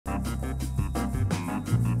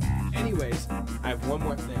Anyways, I have one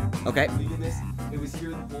more thing. Okay. This, it was here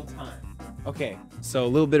the whole time. Okay, so a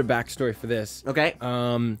little bit of backstory for this. Okay.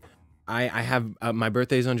 I have my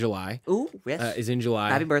birthday's on July. Ooh, yes. Is in July.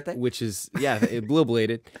 Happy birthday. Which is little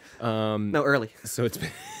belated. No, early. So it's been.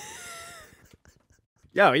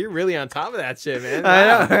 Yo, you're really on top of that shit, man. I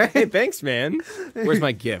Wow. know, right? Hey, thanks, man. Where's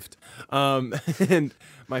my gift? And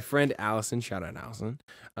my friend Allison, shout out Allison,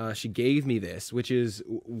 she gave me this, which is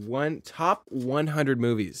top 100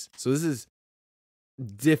 movies. So this is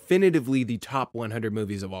definitively the top 100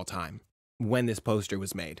 movies of all time when this poster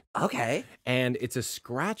was made. Okay. And it's a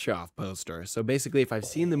scratch-off poster. So basically, if I've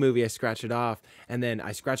seen the movie, I scratch it off, and then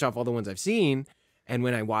I scratch off all the ones I've seen, and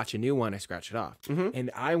when I watch a new one, I scratch it off. Mm-hmm.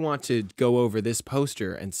 And I want to go over this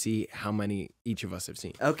poster and see how many each of us have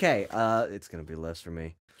seen. Okay. It's gonna be less for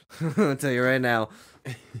me. I'll tell you right now.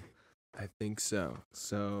 I think so.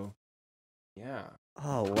 So, yeah.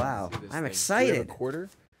 Oh wow, Let's do this I'm thing. excited. Do we have a quarter?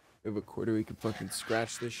 We have a quarter. We can fucking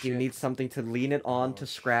scratch this shit. You need something to lean it on to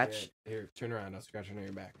scratch. Shit. Here, turn around. I'll scratch it on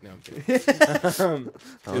your back. No, I'm kidding.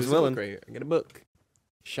 I was willing. Great. I got a book.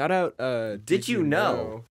 Shout out. Did you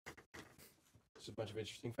know? Just a bunch of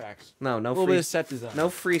interesting facts. No A little free. bit of set design. No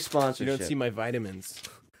free sponsorship. You don't see my vitamins.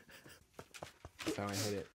 That's how I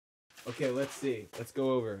hit it. Okay, let's see. Let's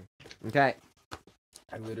go over. Okay.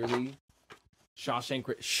 I literally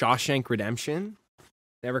Shawshank Redemption.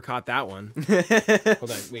 Never caught that one.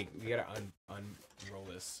 Hold on, wait. We gotta unroll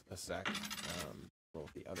this a sec. Roll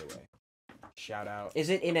it the other way. Shout out. Is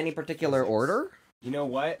it in any particular Physics. order? You know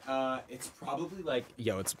what? It's probably like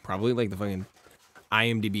it's probably like the fucking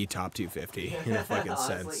IMDb top 250 in a fucking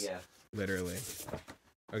Honestly, sense. yeah. Literally.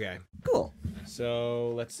 Okay. Cool. So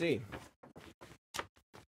let's see.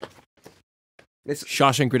 It's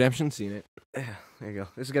Shawshank Redemption. Seen it. there you go.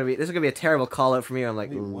 This is gonna be a terrible call out for me. I'm like,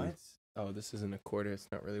 Wait, ooh. what? Oh, this isn't a quarter. It's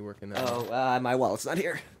not really working that Oh, well. my wallet's not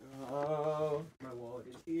here. Oh, my wallet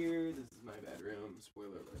is here. This is my bedroom.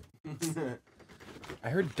 Spoiler alert. I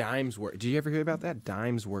heard dimes work. Did you ever hear about that?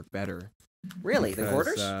 Dimes work better. Really? The Because,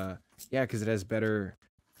 quarters? Yeah, because it has better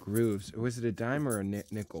grooves. Was it a dime or a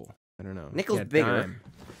nickel? I don't know. Nickel's Yeah, bigger.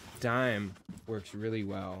 Dime works really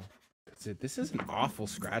well. This is an awful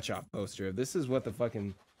scratch-off poster. If this is what the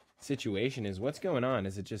fucking situation is, what's going on?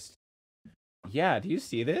 Is it just... Yeah, do you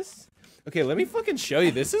see this? Okay, let me fucking show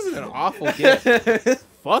you. This is an awful gift.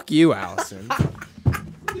 Fuck you, Allison. Look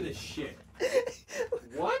at this shit.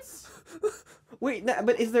 What? Wait,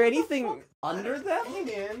 but is there anything under that? Hey,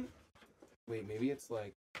 man. Wait, maybe it's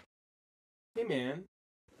like... Hey, man.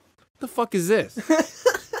 What the fuck is this?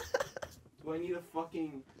 Do I need a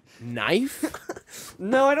fucking knife?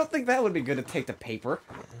 No, I don't think that would be good to take the paper.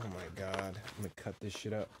 Oh, my God. I'm gonna cut this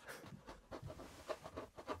shit up.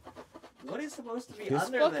 What is supposed to be This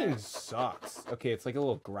under fucking there? sucks. Okay, it's like a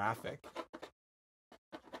little graphic.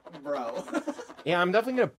 Bro. Yeah, I'm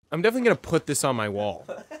definitely gonna put this on my wall.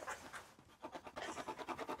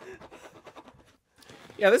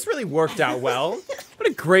 Yeah, this really worked out well. What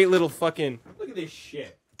a great little fucking... Look at this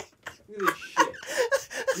shit. Look at this shit.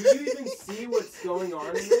 Do you even see what's going on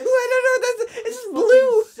in this? I don't know. It's just Fucking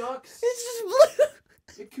blue. Sucks. It's just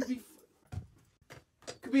blue. It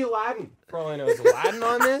could be Aladdin. For all I know, is Aladdin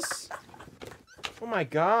on this? Oh my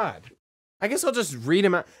God. I guess I'll just read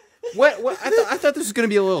him out. What? I thought this was gonna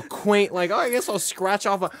be a little quaint. Like, oh, I guess I'll scratch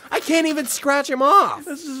off. I can't even scratch him off.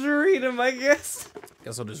 Let's just read them, I guess.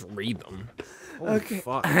 Guess I'll just read them. Holy Okay.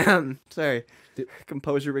 fuck. Sorry.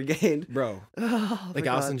 Composure regained. Bro. Oh, Like,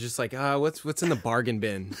 Allison's just like, what's in the bargain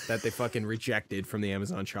bin that they fucking rejected from the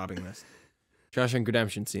Amazon shopping list? Shawshank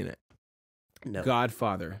Redemption, seen it. No.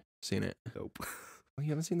 Godfather, seen it. Nope. Oh, you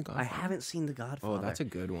haven't seen The Godfather? I haven't seen The Godfather. Oh, that's a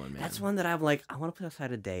good one, man. That's one that I'm like, I want to put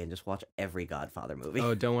aside a day and just watch every Godfather movie.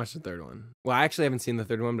 Oh, don't watch the third one. Well, I actually haven't seen the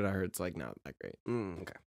third one, but I heard it's like not that great.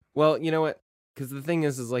 Okay. Well, you know what? Because the thing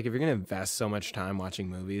is like if you're gonna invest so much time watching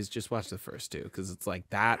movies, just watch the first two. Because it's like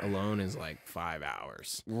that alone is like 5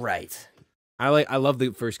 hours. Right. I love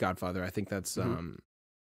the first Godfather. I think that's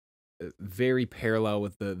very parallel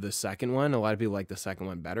with the second one. A lot of people like the second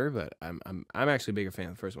one better, but I'm actually a bigger fan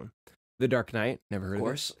of the first one. The Dark Knight, never heard of it. Of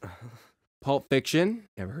course. Pulp Fiction,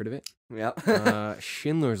 never heard of it. Yep.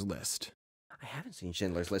 Schindler's List. I haven't seen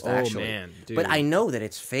Schindler's List, Oh actually. man, dude. But I know that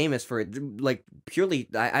it's famous for it, like, purely...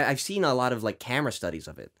 I've seen a lot of, like, camera studies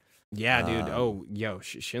of it. Yeah, dude. Oh, yo,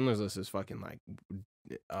 Schindler's List is fucking like,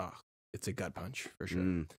 it's a gut punch for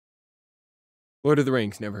sure. Lord of the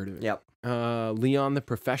Rings, never heard of it. Yep. Leon the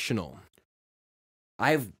Professional.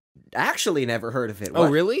 I've actually never heard of it. Oh,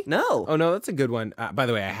 What? really? No. Oh no, that's a good one. By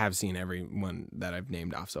the way, I have seen every one that I've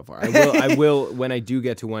named off so far. I will when I do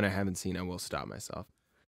get to one I haven't seen, I will stop myself.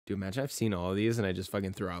 Dude, imagine I've seen all of these and I just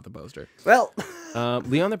fucking threw out the poster. Well,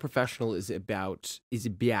 Leon the Professional is about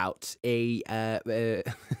a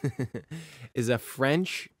is a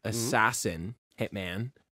French assassin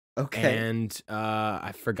hitman. okay. And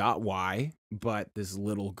I forgot why, but this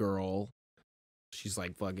little girl, she's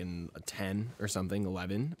like fucking 10 or something,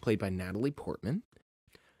 11, played by Natalie Portman,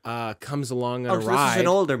 comes along on a so ride. this is an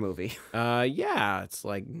older movie. Yeah, it's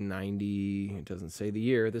like 90. It doesn't say the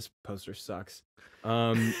year. This poster sucks.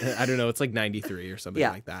 I don't know. It's like 93 or something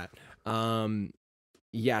like that.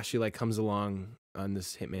 Yeah, she like comes along on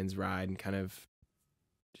this hitman's ride and kind of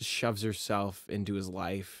just shoves herself into his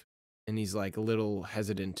life. And he's like a little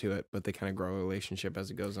hesitant to it, but they kind of grow a relationship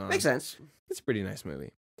as it goes on. Makes sense. It's a pretty nice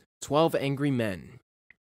movie. 12 Angry Men.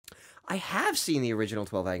 I have seen the original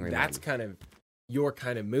 12 Angry Men. That's kind of your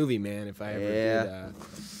kind of movie, man, if I ever did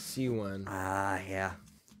see one. Yeah.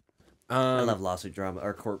 I love lawsuit drama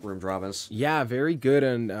or courtroom dramas. Yeah, very good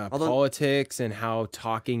on politics and how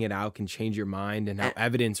talking it out can change your mind and how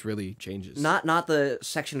evidence really changes. Not the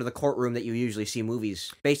section of the courtroom that you usually see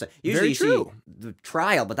movies based on. Usually you see the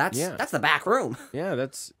trial, but that's the back room. Yeah,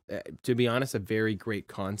 that's, to be honest, a very great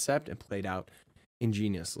concept and played out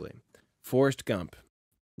ingeniously. Forrest Gump.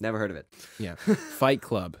 Never heard of it. Yeah. Fight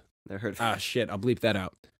Club. Never heard of it. Ah, shit, I'll bleep that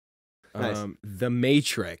out. Nice. The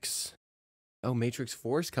Matrix. Oh, Matrix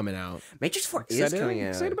 4 is coming out. Matrix 4 is coming out.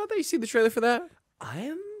 Excited about that? You see the trailer for that? I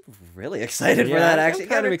am really excited for that, actually. I'm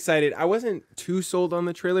kind of excited. I wasn't too sold on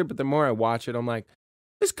the trailer, but the more I watch it, I'm like,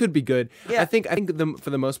 this could be good. Yeah. I think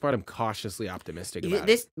for the most part, I'm cautiously optimistic about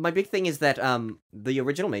it. My big thing is that the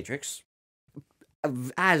original Matrix,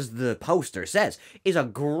 as the poster says, is a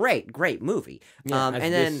great, great movie. Yeah,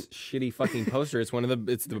 and then this shitty fucking poster. It's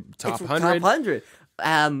the top 100. Top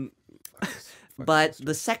 100. But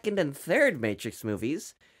the second and third Matrix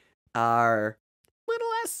movies are little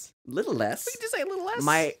less. We can just say a little less.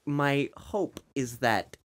 My hope is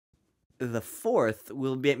that the fourth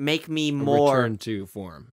will make me more return to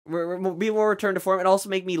form. Be more return to form, and also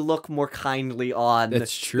make me look more kindly on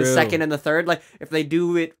That's true. The second and the third. Like if they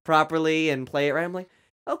do it properly and play it right, I'm like,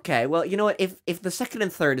 okay, well, you know what? If the second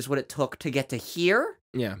and third is what it took to get to here,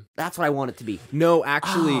 yeah, that's what I want it to be. No,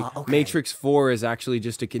 actually, okay. Matrix 4 is actually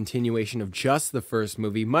just a continuation of just the first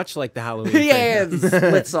movie, much like the Halloween. It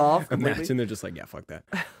splits off. Imagine they're just like, yeah, fuck that.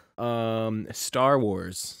 Star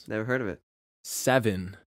Wars. Never heard of it.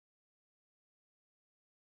 7.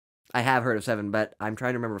 I have heard of 7, but I'm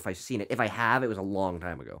trying to remember if I've seen it. If I have, it was a long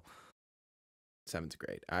time ago. 7's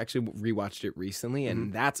great. I actually rewatched it recently,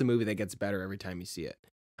 and that's a movie that gets better every time you see it.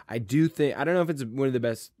 I don't know if it's one of the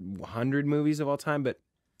best 100 movies of all time, but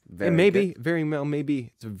maybe. It's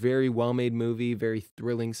a very well-made movie, very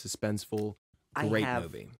thrilling, suspenseful, great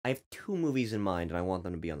movie. I have 2 movies in mind, and I want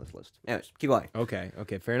them to be on this list. Anyways, keep going. Okay,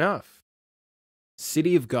 fair enough.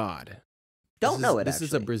 City of God. This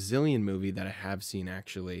is a Brazilian movie that I have seen,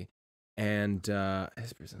 actually. And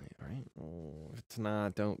it's Brazilian, right? Oh, if it's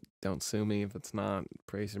not, don't sue me. If it's not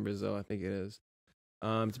praised in Brazil, I think it is.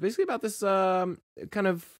 It's basically about this kind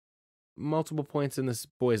of multiple points in this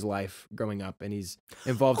boy's life growing up, and he's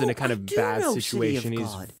involved in a kind of bad situation.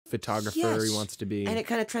 He's a photographer. He wants to be, and it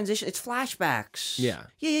kind of transitions. It's flashbacks.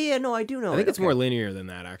 Yeah. No, I do know. I think it's more linear than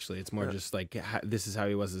that. Actually, it's more just like this is how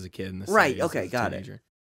he was as a kid. And this right. Okay. Got it.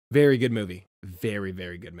 Very good movie. Very,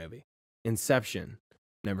 very good movie. Inception.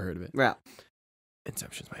 Never heard of it. Yeah.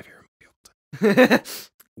 Inception's my favorite movie of all time.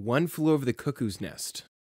 One Flew Over the Cuckoo's Nest.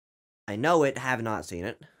 I know it. Have not seen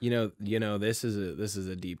it. You know. This is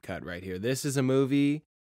a deep cut right here. This is a movie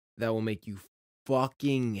that will make you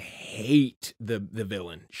fucking hate the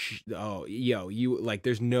villain. You like.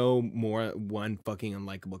 There's no more one fucking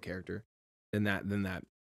unlikable character than that.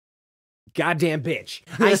 Goddamn bitch!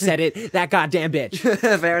 I said it. That goddamn bitch.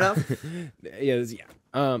 Fair enough.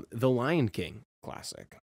 Yeah. The Lion King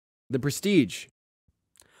classic. The Prestige.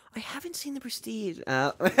 I haven't seen The Prestige.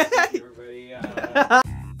 Everybody.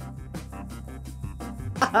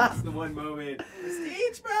 That's the one moment.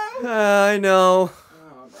 Prestige, bro. I know.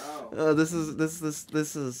 Oh, bro. This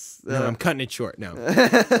is. No, I'm cutting it short. No.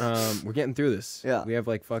 We're getting through this. Yeah. We have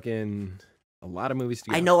like fucking a lot of movies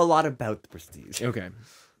to go. I know a lot about The Prestige. Okay.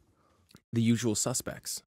 The Usual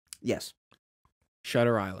Suspects. Yes.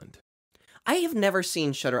 Shutter Island. I have never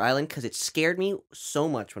seen Shutter Island because it scared me so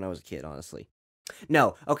much when I was a kid, honestly.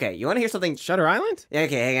 No. Okay, you want to hear something? Shutter Island?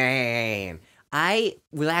 Okay, hang on. I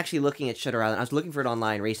was actually looking at Shutter Island. I was looking for it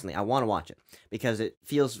online recently. I want to watch it because it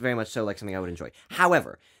feels very much so like something I would enjoy.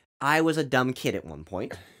 However, I was a dumb kid at one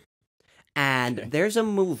point, and there's a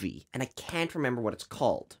movie, and I can't remember what it's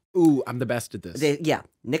called. Ooh, I'm the best at this.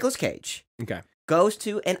 Nicolas Cage. Okay. Goes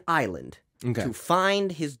to an island Okay. to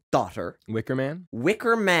find his daughter, Wicker Man?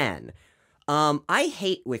 Wicker Man. I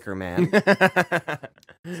hate Wicker Man.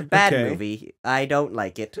 It's a bad Okay. movie. I don't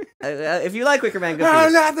like it. If you like Wicker Man, good Oh, for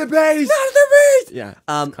you. not the base! Not the base! Yeah.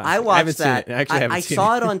 I watched that. I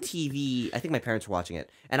saw it on TV. I think my parents were watching it,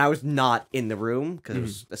 and I was not in the room because it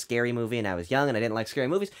was a scary movie, and I was young, and I didn't like scary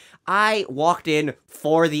movies. I walked in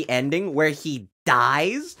for the ending where he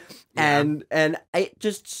dies, and it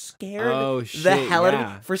just scared the hell out of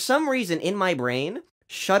me. For some reason, in my brain,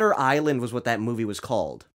 Shutter Island was what that movie was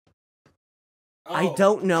called. Oh. I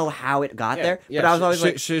don't know how it got there, but I was always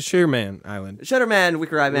like, Shutterman Island. Shutterman,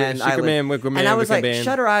 Wicker Man Island. Wicker Man, and I was Wicker like, Man.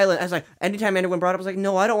 Shutter Island. I was like, anytime anyone brought it up, I was like,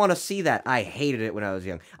 no, I don't want to see that. I hated it when I was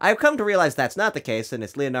young. I've come to realize that's not the case, and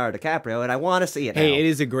it's Leonardo DiCaprio, and I want to see it now. Hey, it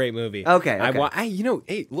is a great movie. Okay. Hey,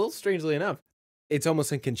 a little strangely enough, it's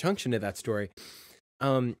almost in conjunction to that story.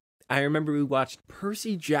 I remember we watched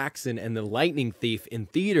Percy Jackson and the Lightning Thief in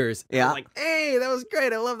theaters. Yeah. I was like, hey, that was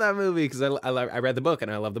great. I love that movie because I read the book and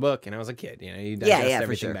I love the book and I was a kid. You know, you digest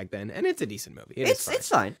everything back then, and it's a decent movie. It's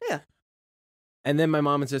fine. Yeah. And then my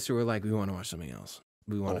mom and sister were like, we want to watch something else.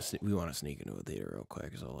 We want to sneak into a theater real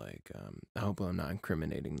quick. So like, I hope I'm not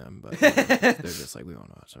incriminating them, but they're just like, we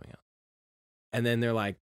want to watch something else. And then they're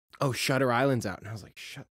like, oh, Shutter Island's out, and I was like,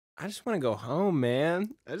 I just want to go home,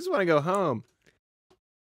 man. I just want to go home.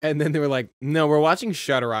 And then they were like, no, we're watching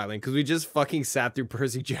Shutter Island because we just fucking sat through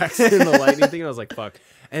Percy Jackson and the Lightning thing. And I was like, fuck.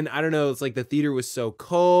 And I don't know. It's like the theater was so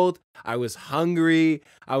cold. I was hungry.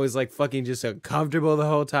 I was like fucking just uncomfortable the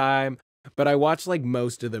whole time. But I watched like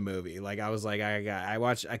most of the movie. Like I was like,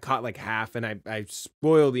 I caught like half, and I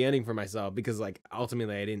spoiled the ending for myself because like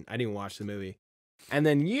ultimately I didn't watch the movie. And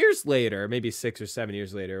then years later, maybe 6 or 7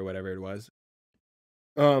 years later or whatever it was,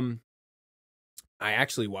 I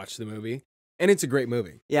actually watched the movie. And it's a great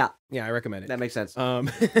movie. Yeah. Yeah, I recommend it. That makes sense.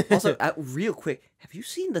 Also, real quick, have you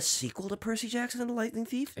seen the sequel to Percy Jackson and the Lightning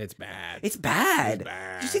Thief? It's bad. It's bad. It's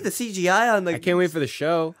bad. Did you see the CGI on the... I can't wait for the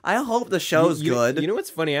show. I hope the show's good. You know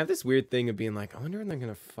what's funny? I have this weird thing of being like, I wonder when they're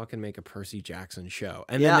going to fucking make a Percy Jackson show.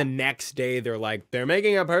 And then the next day, they're like, they're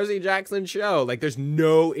making a Percy Jackson show. Like, there's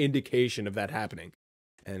no indication of that happening.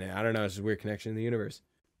 And I don't know, it's just a weird connection in the universe.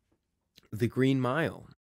 The Green Mile.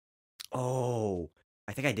 Oh,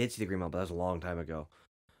 I think I did see The Green Mile, but that was a long time ago.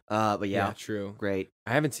 But yeah, true. Great.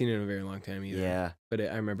 I haven't seen it in a very long time either. Yeah. But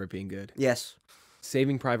I remember it being good. Yes.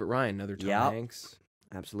 Saving Private Ryan, another Tom Hanks.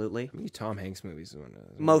 Absolutely. How many Tom Hanks movies?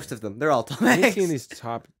 Most of them. They're all Tom Hanks. We've seen these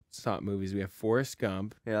top movies. We have Forrest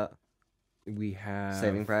Gump. Yeah. We have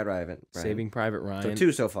Saving Private Ryan. Saving Private Ryan. So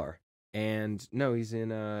 2 so far. And no, he's in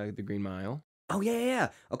The Green Mile. Oh yeah.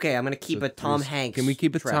 Okay, I'm gonna keep a Tom Hanks. Can we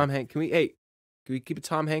keep a Tom Hanks? Can we keep a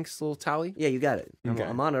Tom Hanks little tally? Yeah, you got it. Okay.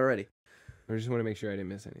 I'm on it already. I just want to make sure I didn't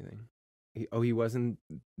miss anything. He was in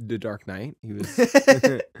The Dark Knight. He was.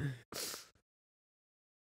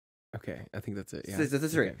 Okay, I think that's it. Yeah,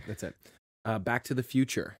 that's 3. Okay, that's it. Back to the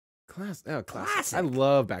Future. Classic. I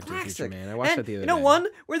love Back to the Future, man. I watched that the other day. One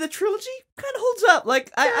where the trilogy kind of holds up.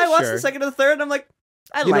 Like I watched the second and the third, and I'm like,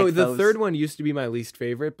 the third one used to be my least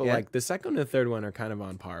favorite, but like the second and the third one are kind of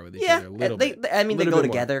on par with each other a little bit. I mean, they go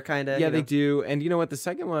together, kind of. Yeah, they do. And you know what? The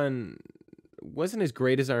second one wasn't as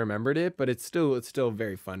great as I remembered it, but it's still a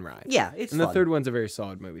very fun ride. Yeah, it's fun. The third one's a very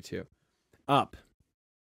solid movie too. Up.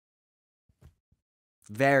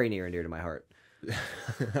 Very near and dear to my heart.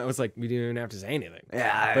 I was like, we didn't even have to say anything.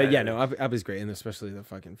 Yeah, but yeah, no, Up is great, and especially the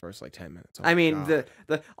fucking first like 10 minutes. Oh I mean,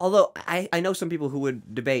 although I know some people who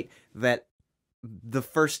would debate that the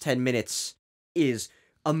first 10 minutes is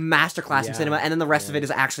a masterclass in cinema, and then the rest of it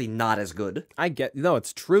is actually not as good.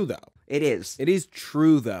 It's true though. It is. It is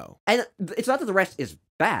true though. And it's not that the rest is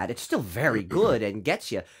bad. It's still very good and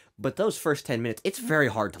gets you. But those first 10 minutes, it's very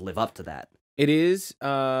hard to live up to that. It is,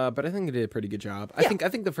 but I think it did a pretty good job. I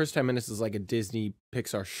think the first 10 minutes is like a Disney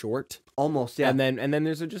Pixar short. Almost, yeah. And then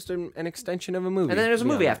there's just an extension of a movie. And then there's a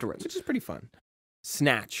movie afterwards. Which is pretty fun.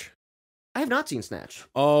 Snatch. I have not seen Snatch.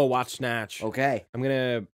 Oh, watch Snatch. Okay. I'm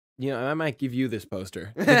gonna, I might give you this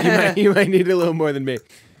poster. You might need a little more than me.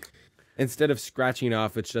 Instead of scratching it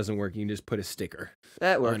off, which doesn't work, you can just put a sticker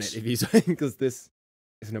that works. on it. If you because this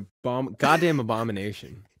is an goddamn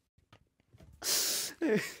abomination.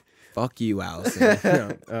 Fuck you,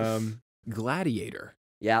 Allison. No. Gladiator.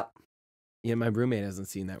 Yeah. Yeah, my roommate hasn't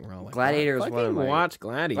seen that. We're all like, Gladiator is one of my... Watch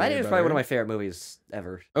Gladiator. Gladiator is probably one of my favorite movies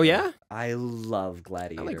ever. Oh, yeah? I love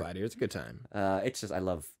Gladiator. I like Gladiator. It's a good time. It's just, I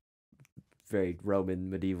love very Roman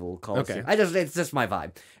medieval culture. Okay. It's just my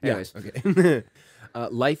vibe. Anyways. Yeah, okay.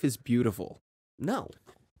 Life is Beautiful. No.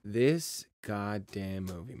 This goddamn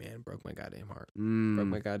movie, man, broke my goddamn heart. Broke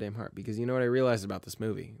my goddamn heart. Because you know what I realized about this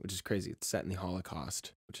movie, which is crazy? It's set in the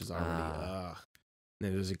Holocaust, which is already,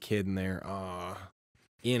 There's a kid in there,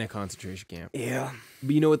 in a concentration camp. Yeah.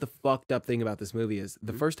 But you know what the fucked up thing about this movie is?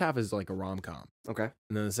 The first half is like a rom-com. Okay.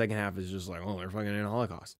 And then the second half is just like, oh, they're fucking in a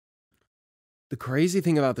Holocaust. The crazy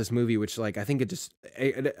thing about this movie, which like I think it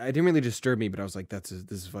didn't really disturb me, but I was like, this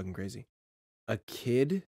is fucking crazy. A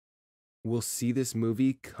kid will see this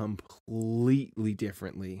movie completely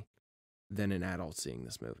differently than an adult seeing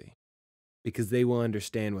this movie. Because they will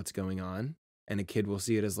understand what's going on. And a kid will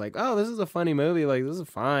see it as like, oh, this is a funny movie. Like, this is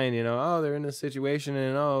fine. You know, oh, they're in a situation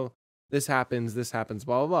and oh, this happens, blah,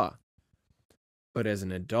 blah, blah. But as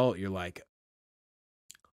an adult, you're like,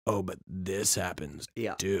 oh, but this happens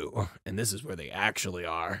too. And this is where they actually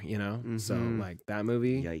are, you know? Mm-hmm. So, like, that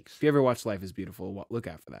movie, yikes. If you ever watch Life is Beautiful, look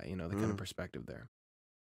out for that, you know, the kind of perspective there.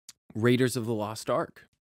 Raiders of the Lost Ark.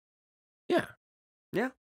 Yeah.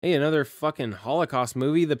 Yeah. Hey, another fucking Holocaust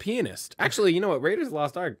movie, The Pianist. Actually, you know what? Raiders of the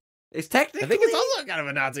Lost Ark. It's technically... I think it's also kind of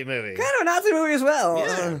a Nazi movie. Kind of a Nazi movie as well.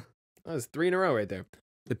 Yeah. That was 3 in a row right there.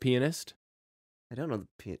 The Pianist. I don't know the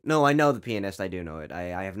Pianist. No, I know The Pianist. I do know it.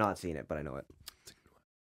 I have not seen it, but I know it.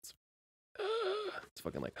 It's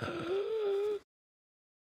fucking like...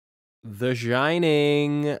 The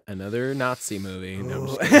Shining. Another Nazi movie.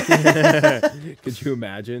 No, I'm just kidding. Could you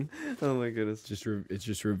imagine? Oh my goodness. It's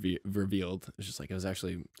just revealed. It's just like, it was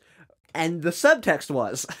actually... And the subtext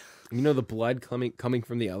was... You know the blood coming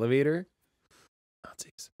from the elevator?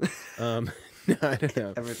 Nazis. No, I don't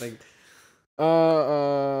know. Everything.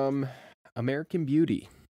 American Beauty.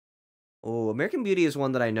 Oh, American Beauty is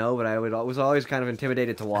one that I know, but I was always kind of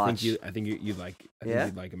intimidated to watch. I think you'd like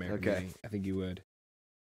American Beauty. I think you would.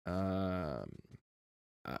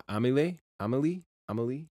 Amelie? No.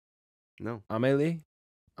 Amelie?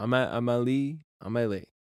 Amelie?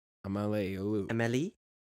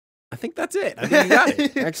 I think that's it. I think you got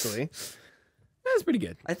it, actually. That's pretty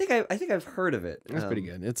good. I think I've heard of it. That's pretty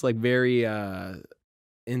good. It's like very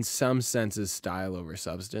in some senses style over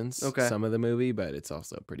substance. Okay. Some of the movie, but it's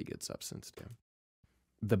also pretty good substance too.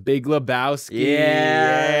 The Big Lebowski.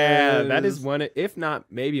 Yeah. That is one, if not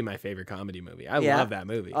maybe my favorite comedy movie. I love that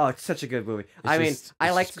movie. Oh, it's such a good movie. I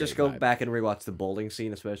like to just go back and rewatch the bowling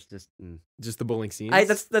scene, especially just the bowling scene.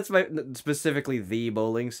 That's my specifically the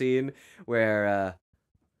bowling scene where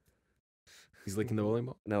he's licking the bowling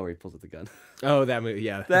ball? No, where he pulls out the gun. Oh, that movie,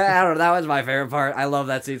 yeah. I don't know, that was my favorite part. I love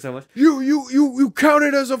that scene so much. You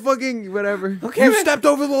counted as a fucking whatever. Okay, you stepped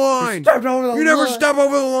over the line. You never step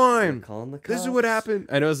over the line. Calling the cops. This is what happened.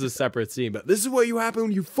 I know it's a separate scene, but this is what happen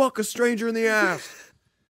when you fuck a stranger in the ass.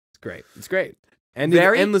 It's great. It's great. And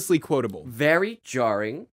very, endlessly quotable. Very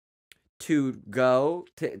jarring to go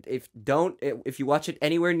to if you watch it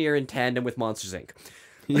anywhere near in tandem with Monsters Inc.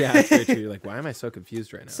 Yeah, it's very true. You're like, why am I so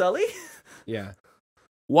confused right now? Sully? Yeah.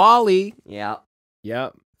 Wall-E. Yeah.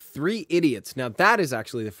 Yep. 3 Idiots. Now that is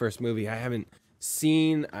actually the first movie I haven't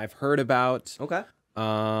seen. I've heard about. Okay.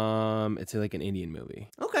 It's like an Indian movie.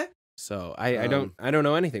 Okay. So I don't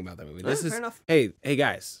know anything about that movie. This is fair enough. Hey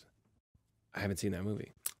guys, I haven't seen that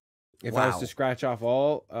movie. If I was to scratch off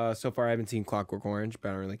all, so far I haven't seen Clockwork Orange, but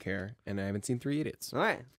I don't really care, and I haven't seen 3 Idiots. All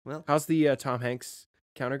right. Well, how's the Tom Hanks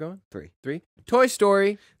counter going? 3. Toy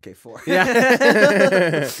Story. Okay, 4.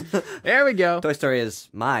 Yeah. There we go. Toy Story is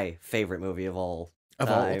my favorite movie of all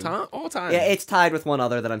time. All time. Yeah, it's tied with one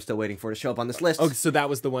other that I'm still waiting for to show up on this list. Oh, so that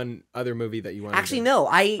was the one other movie that you wanted. Actually, no.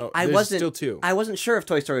 I wasn't. Still 2. I wasn't sure if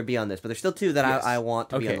Toy Story would be on this, but there's still 2 that I want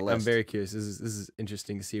to be on the list. I'm very curious. This is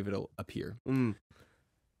interesting to see if it'll appear.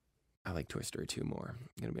 I like Toy Story 2 more.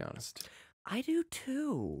 I'm gonna be honest. I do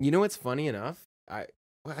too. You know what's funny enough?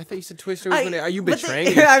 I thought you said Toy Story was going to... Are you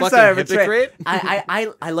betraying me? I'm sorry, hypocrite?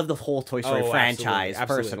 I love the whole Toy Story franchise,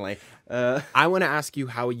 absolutely. personally. I want to ask you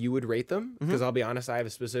how you would rate them, because I'll be honest, I have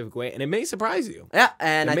a specific way, and it may surprise you. Yeah,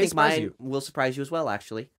 and I think mine will surprise you as well,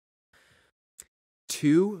 actually.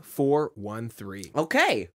 2, 4, 1, 3.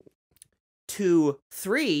 Okay. 2,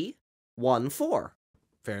 3, 1, 4.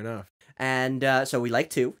 Fair enough. And so we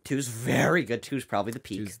like 2. 2's very good. 2's probably the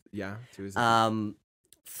peak. 2 is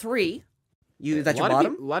 3... That's your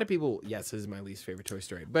bottom? A lot of people, yes, this is my least favorite Toy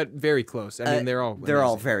Story, but very close. I mean, they're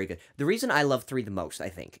all very good. The reason I love 3 the most, I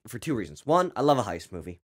think, for 2 reasons. 1, I love a heist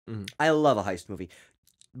movie. I love a heist movie.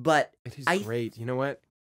 But it is great. You know what?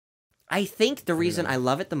 I think the reason I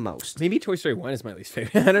love it the most... Maybe Toy Story 1 is my least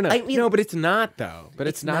favorite. I don't know. No, but it's not, though. But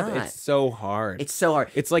it's not. It's so hard. It's so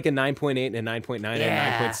hard. It's like a 9.8 and a 9.9 and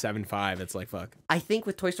a 9.75. It's like, fuck. I think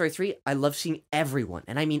with Toy Story 3, I love seeing everyone,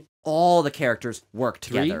 and I mean all the characters work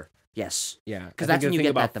together. 3? Yes. Yeah. Because that's when you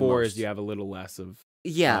get that the 4 most. Is you have a little less of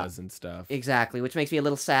buzz and stuff. Exactly, which makes me a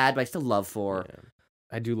little sad, but I still love 4.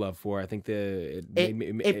 I do love 4. I think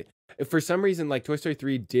for some reason, like Toy Story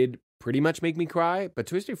 3 did pretty much make me cry, but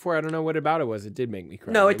Toy Story 4, I don't know what about it was. It did make me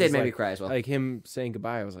cry. No, it did was make like, me cry as well. Like him saying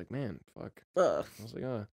goodbye, I was like, man, fuck. Ugh. I was like,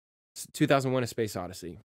 oh. 2001: A Space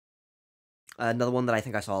Odyssey. Another one that I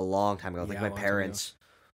think I saw a long time ago. Yeah, Like my parents.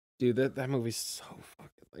 Dude, that movie's so fucking.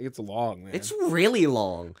 Like, it's long, man. It's really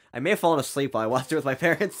long. I may have fallen asleep while I watched it with my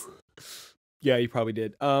parents. Yeah, you probably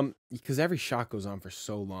did. Because every shot goes on for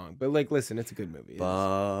so long. But like, listen, it's a good movie.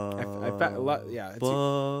 I felt a lot. Yeah.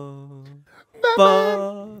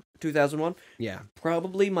 2001. Yeah.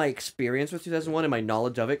 Probably my experience with 2001 and my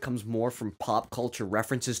knowledge of it comes more from pop culture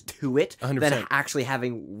references to it 100%. than actually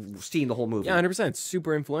having seen the whole movie. Yeah, 100%. It's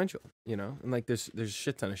super influential, you know? And like, there's a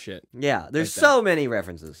shit ton of shit. Yeah, there's like so many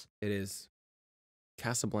references. It is.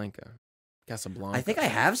 Casablanca. I think I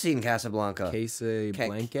have seen Casablanca.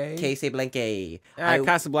 Casablanca? Casablanca.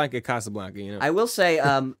 Casablanca, you know? I will say,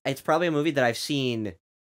 it's probably a movie that I've seen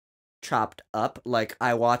chopped up. Like,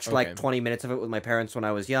 I watched like 20 minutes of it with my parents when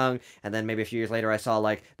I was young, and then maybe a few years later I saw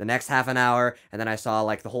like the next half an hour, and then I saw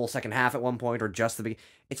like the whole second half at one point, or just the beginning.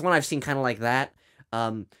 It's one I've seen kind of like that.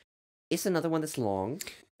 It's another one that's long.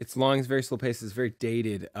 It's long, it's very slow paced, it's very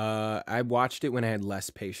dated. I watched it when I had less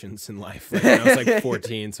patience in life. Like, when I was like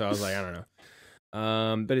 14, so I was like, I don't know.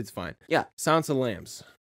 But it's fine. Yeah. Silence of the Lambs.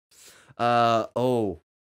 I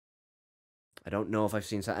don't know if I've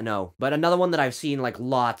seen no, but another one that I've seen like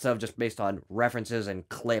lots of just based on references and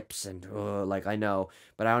clips and like I know,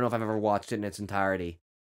 but I don't know if I've ever watched it in its entirety.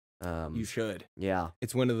 You should. Yeah.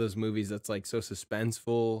 It's one of those movies that's like so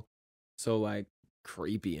suspenseful, so like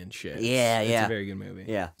creepy and shit. Yeah, It's a very good movie.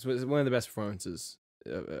 Yeah. It's one of the best performances,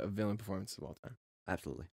 villain performances of all time.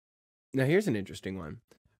 Absolutely. Now here's an interesting one.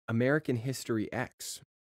 American History X.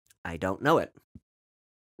 I don't know it.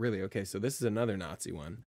 Really? Okay, so this is another Nazi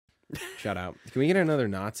one. Shout out. Can we get another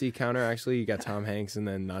Nazi counter? Actually, you got Tom Hanks and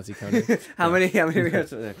then Nazi counter. How many we got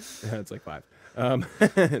there? It's like 5. No,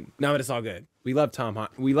 but it's all good. We love Tom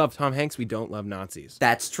Hanks. We don't love Nazis.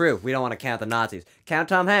 That's true. We don't want to count the Nazis. Count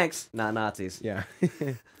Tom Hanks, not Nazis. Yeah.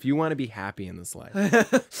 If you want to be happy in this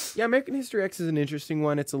life. Yeah, American History X is an interesting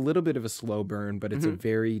one. It's a little bit of a slow burn, but it's a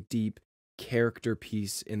very deep character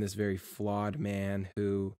piece in this very flawed man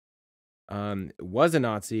who was a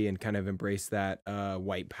Nazi and kind of embraced that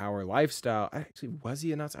white power lifestyle. Actually, was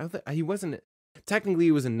he a Nazi? He wasn't. Technically,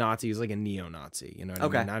 he was a Nazi. He was like a neo-Nazi. You know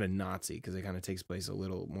what I mean? Not a Nazi, because it kind of takes place a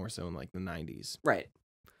little more so in like the 90s. Right.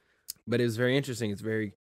 But it was very interesting. It's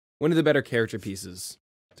one of the better character pieces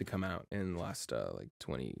to come out in the last like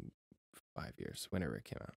 25 years, whenever it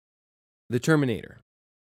came out. The Terminator.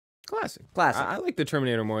 Classic. I like The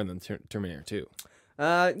Terminator more than Terminator 2.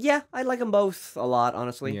 Yeah, I like them both a lot,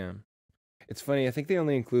 honestly. Yeah. It's funny. I think they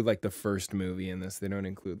only include like the first movie in this. They don't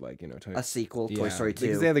include like, a sequel, Toy Story 2.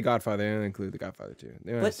 Because they have The Godfather. They don't include The Godfather 2.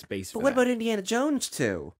 They don't have space for But what that. about Indiana Jones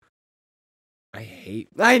 2? I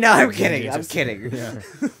know, I'm kidding. I'm kidding. Yeah.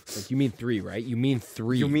 Like, you mean 3, right? You mean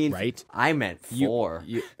 3, right? I meant 4.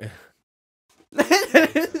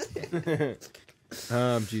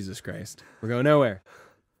 Jesus Christ. We're going nowhere.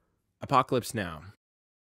 Apocalypse Now.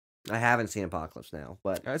 I haven't seen Apocalypse Now,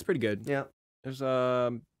 but That's pretty good. yeah. It was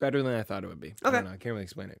better than I thought it would be. Okay. I don't know. I can't really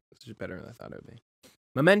explain it. It's just better than I thought it would be.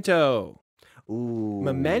 Memento. Ooh.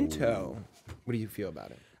 Memento. What do you feel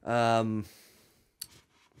about it?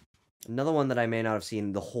 Another one that I may not have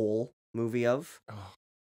seen the whole movie of. Oh.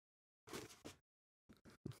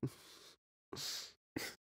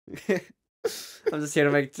 I'm just here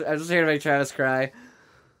to make Travis cry.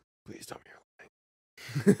 Please tell me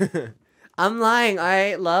you're lying. I'm lying.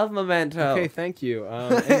 I love Memento. Okay, thank you.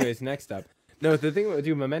 Anyways, next up. No, the thing with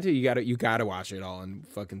Memento, you gotta watch it all in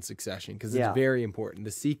fucking succession because it's very important.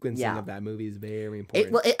 The sequencing of that movie is very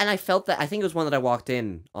important. And I felt that. I think it was one that I walked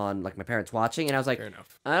in on, like my parents watching, and I was like, fair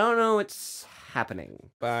enough. I don't know what's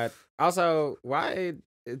happening. But also, why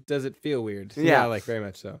does it feel weird? Yeah, like very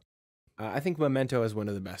much so. I think Memento is one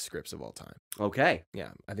of the best scripts of all time. Okay.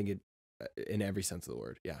 Yeah, I think it, in every sense of the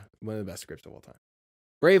word. Yeah, one of the best scripts of all time.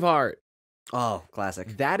 Braveheart. Oh,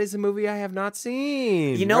 classic. That is a movie I have not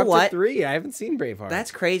seen. You know We're up what? to 3. I haven't seen Braveheart.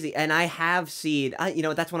 That's crazy. And I have seen,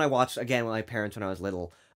 that's when I watched again with my parents when I was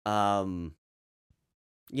little. You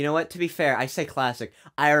know what? To be fair, I say classic.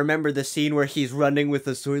 I remember the scene where he's running with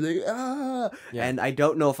the sword, like, Yeah. And I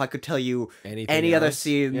don't know if I could tell you any other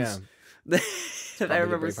scenes that I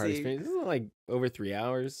remember seeing. Isn't it like over 3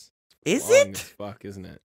 hours? Is Long it? as fuck, isn't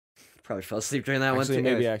it? Probably fell asleep during that one too.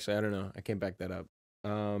 Maybe I don't know. I can't back that up.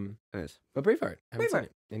 But Braveheart, I haven't seen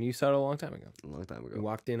it, and you saw it a long time ago. You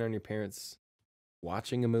walked in on your parents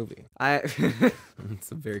watching a movie.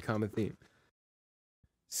 It's a very common theme.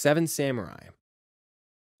 7 Samurai.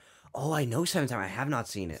 Oh, I know Seven Samurai. I have not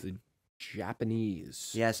seen It's it. a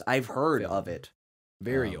Japanese. Yes, I've heard film. of it.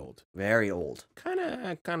 Very old. Very old. Kind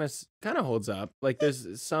of holds up. Like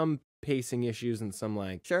there's some pacing issues and some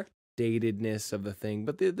like Sure. datedness of the thing,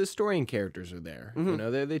 but the story and characters are there. You Mhm.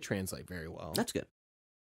 know, they translate very well. That's good.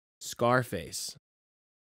 Scarface.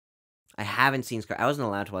 I haven't seen Scar. I wasn't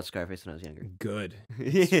allowed to watch Scarface when I was younger. Good.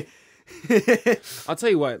 I'll tell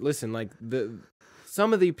you what, listen, like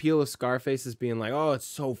some of the appeal of Scarface is being like, oh, it's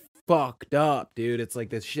so fucked up, dude. It's like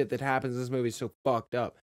the shit that happens in this movie is so fucked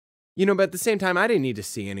up. You know, but at the same time, I didn't need to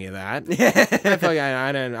see any of that. I felt like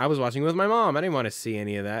I was watching with my mom. I didn't want to see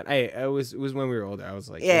any of that. It was when we were older. I was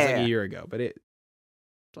like, it was like a year ago, but I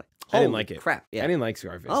didn't like it. Crap. Yeah. I didn't like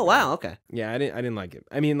Scarface. Oh wow. Okay. Yeah, I didn't like it.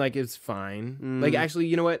 I mean, like it's fine. Like actually,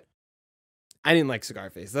 you know what? I didn't like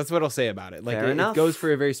Scarface. That's what I'll say about it. Like Fair enough. it goes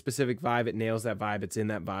for a very specific vibe. It nails that vibe. It's in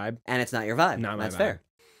that vibe. And it's not your vibe. Not my That's vibe. fair.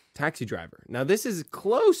 Taxi Driver. Now this is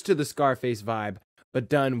close to the Scarface vibe, but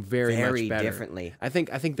done very much better. Differently. I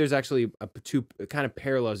think there's actually two kind of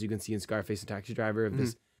parallels you can see in Scarface and Taxi Driver of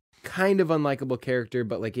this kind of unlikable character,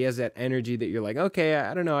 but like he has that energy that you're like, okay,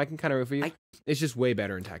 I don't know, I can kind of root for you. It's just way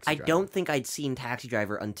better in Taxi Driver. I don't think I'd seen Taxi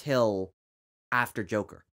Driver until after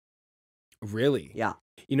Joker. Really? Yeah.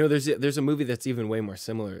 You know, there's a movie that's even way more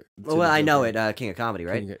similar. Well, I know it. King of Comedy,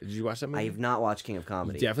 right? Did you watch that movie? I have not watched King of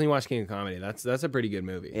Comedy. Definitely watch King of Comedy. That's a pretty good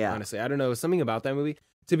movie. Yeah. Honestly, I don't know, something about that movie.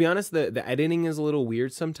 To be honest, the editing is a little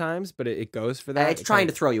weird sometimes, but it goes for that. It's trying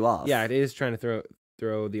to throw you off. Yeah, it is trying to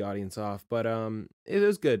throw the audience off, but it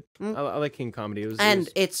was good. I like King of Comedy.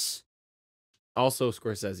 It's also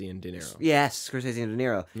Scorsese and De Niro. Yes, Scorsese and De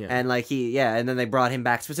Niro. Yeah. And like and then they brought him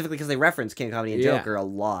back specifically because they referenced King of Comedy and Joker a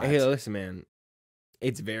lot. Hey, listen, man.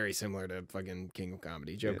 It's very similar to fucking King of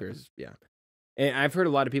Comedy. Joker's, yeah. And I've heard a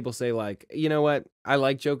lot of people say, like, you know what? I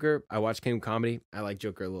like Joker. I watch King of Comedy. I like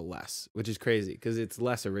Joker a little less, which is crazy because it's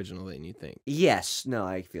less original than you think. Yes. No,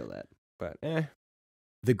 I feel that. But,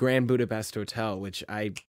 The Grand Budapest Hotel, which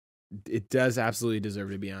it does absolutely deserve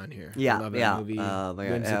to be on here. Yeah, I love that movie. Oh my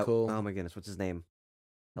god. Whimsical. Oh my goodness, what's his name?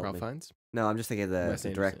 Help Ralph me. Fiennes? No, I'm just thinking of the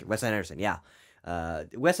director, Anderson. Wes Anderson. Yeah,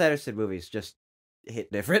 Wes Anderson movies just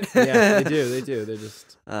hit different. Yeah, they do. They're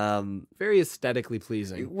just very aesthetically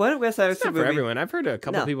pleasing. What Wes It's Anderson not movie? for everyone. I've heard a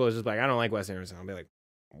couple No. people are just like, I don't like Wes Anderson. I'll be like,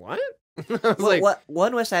 what? I was What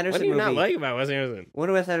one Wes Anderson what do you movie? not like about Wes Anderson?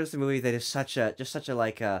 One Wes Anderson movie that is such a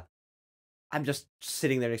like I'm just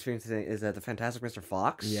sitting there experiencing it is the Fantastic Mr.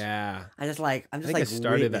 Fox. Yeah. I'm just like I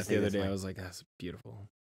started that the other day. I was like, that's beautiful.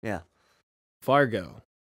 Yeah. Fargo.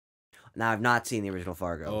 Now I've not seen the original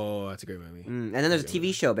Fargo. Oh, that's a great movie. And then there's a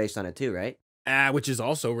TV show based on it too, right? Which is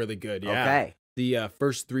also really good. Yeah. Okay. The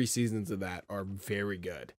first 3 seasons of that are very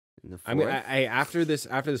good. And the I mean, fourth? I after this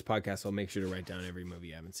podcast, I'll make sure to write down every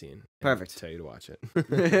movie I haven't seen. and Perfect. Tell you to watch it.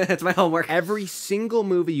 It's my homework. Every single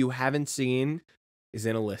movie you haven't seen is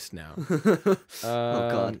in a list now. Oh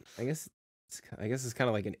God. I guess it's kind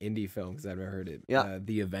of like an indie film because I've never heard it. Yeah.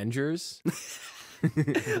 The Avengers. I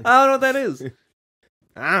don't know what that is.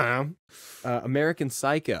 I don't know. American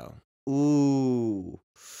Psycho. Ooh.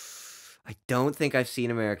 I don't think I've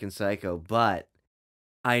seen American Psycho, but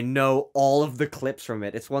I know all of the clips from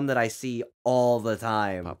it. It's one that I see all the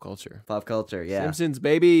time. Pop culture. Pop culture, yeah. Simpsons,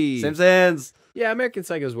 baby. Simpsons. Yeah, American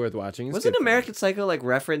Psycho is worth watching. It's Wasn't good fun. American Psycho like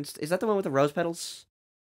referenced? Is that the one with the rose petals?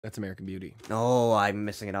 That's American Beauty. Oh, I'm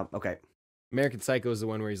missing it up. Okay. American Psycho is the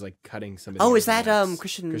one where he's like cutting somebody. Oh, is that else's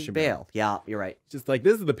Christian Christian Bale? Yeah, you're right. Just like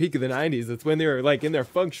this is the peak of the '90s. That's when they were like in their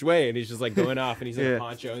feng shui, and he's just like going off, and he's in Yeah. a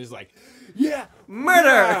poncho, and he's like, "Yeah,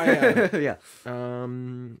 Murder. yeah."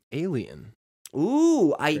 Yeah. Alien.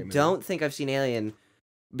 Ooh, I Great movie. don't think I've seen Alien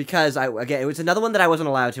because it was another one that I wasn't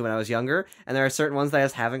allowed to when I was younger, and there are certain ones that I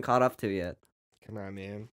just haven't caught up to yet. Come on,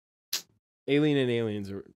 man. Alien and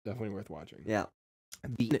Aliens are definitely worth watching. Yeah.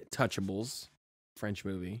 The Untouchables, French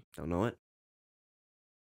movie. Don't know it.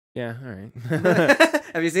 Yeah, all right.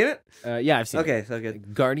 Have you seen it? Yeah, I've seen it. Okay, so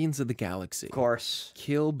good. Guardians of the Galaxy. Of course.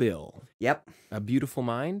 Kill Bill. Yep. A Beautiful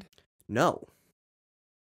Mind. No.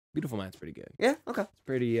 Beautiful Mind's pretty good. Yeah. Okay. It's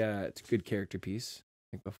pretty. It's a good character piece.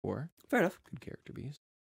 Like before. Fair enough. Good character piece.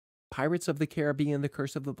 Pirates of the Caribbean: The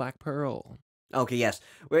Curse of the Black Pearl. Okay. Yes.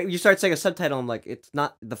 Wait, you start saying a subtitle. I'm like, it's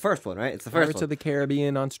not the first one, right? It's the first Pirates one. of the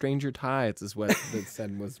Caribbean on Stranger Tides is what it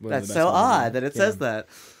said was one That's of the best so ones. odd that it says that.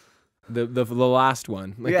 The last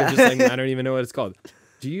one. Like Yeah. they're just like, I don't even know what it's called.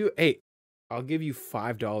 Hey, I'll give you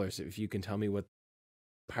 $5 if you can tell me what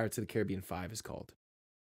Pirates of the Caribbean 5 is called.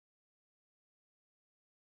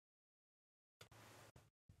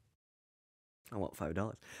 I want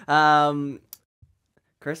 $5.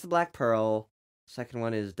 Curse of the Black Pearl. Second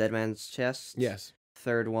one is Dead Man's Chest. Yes.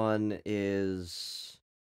 Third one is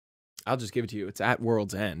I'll just give it to you. It's At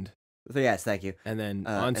World's End. So, yes, thank you. And then and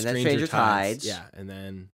On then Stranger, Stranger Tides. Tides. Yeah, and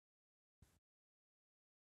then...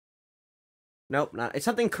 Nope, not. It's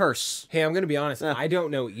something curse. Hey, I'm going to be honest. I don't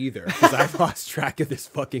know either, because I've lost track of this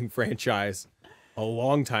fucking franchise a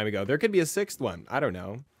long time ago. There could be a sixth one. I don't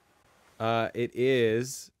know. It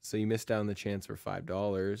is... So you missed out on the chance for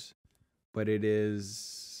 $5. But it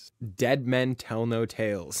is... Dead Men Tell No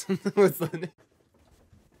Tales.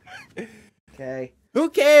 Okay. Who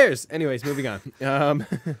cares? Anyways, moving on.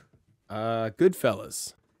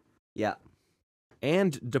 Goodfellas. Yeah.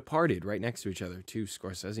 And Departed right next to each other. Two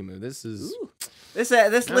Scorsese movies. This is... Ooh. This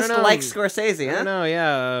list likes Scorsese, huh? I don't know,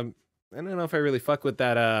 yeah. I don't know if I really fuck with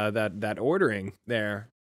that ordering there.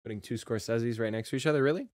 Putting two Scorseses right next to each other,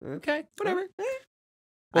 really? Okay, whatever.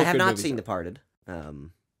 I have good not movies, seen though. Departed.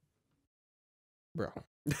 Bro.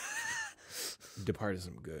 Departed is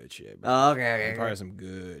some good shit, bro. Oh, okay. Departed is some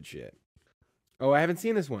good shit. Oh, I haven't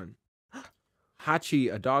seen this one.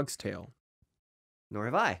 Hachi, A Dog's Tale. Nor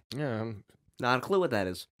have I. Yeah, Not a clue what that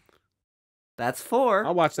is. That's 4.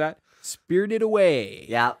 I'll watch that. Spirited Away.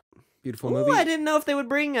 Yeah. Beautiful Ooh, movie. I didn't know if they would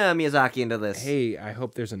bring Miyazaki into this. Hey, I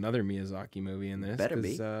hope there's another Miyazaki movie in this. Better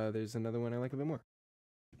be. There's another one I like a bit more.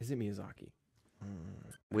 Is it Miyazaki?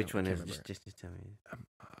 Which one I is can't remember. just tell me.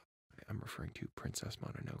 I'm referring to Princess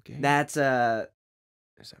Mononoke. That's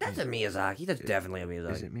Is that's a Miyazaki. That's definitely a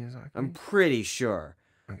Miyazaki. Is it Miyazaki? I'm pretty sure.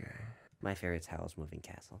 Okay. My favorite's Howl's Moving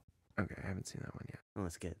Castle. Okay, I haven't seen that one yet. Oh,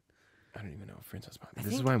 that's good. I don't even know if Princess Mononoke. I This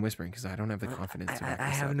is think- why I'm whispering, because I don't have the confidence to back I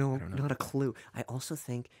this have up. no, I don't know. not a clue. I also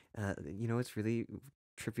think, what's really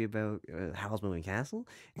trippy about Howl's Moving Castle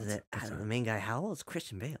is that what's the that? main guy Howl is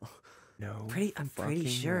Christian Bale. No. I'm pretty fucking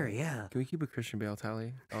sure. way. Yeah. Can we keep a Christian Bale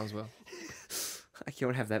tally as well? I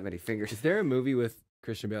don't have that many fingers. Is there a movie with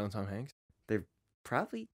Christian Bale and Tom Hanks?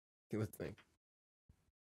 Probably. Let's think.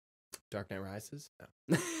 Dark Knight Rises?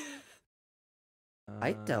 No.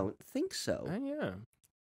 I don't think so. Yeah.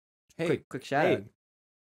 Hey, Quick shout hey,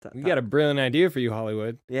 out. we got a brilliant idea for you,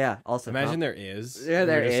 Hollywood. Yeah. Also, Imagine there is. Yeah,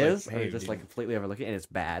 there We're is. just like, hey, I'm just dude. like completely overlooking, and it's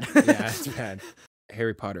bad. Yeah, it's bad.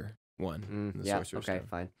 Harry Potter 1. The Yeah. Sorcerer's Okay. Stone.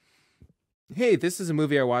 Fine. Hey, this is a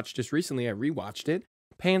movie I watched just recently. I rewatched it.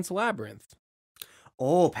 Pan's Labyrinth.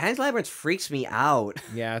 Oh, Pan's Labyrinth freaks me out.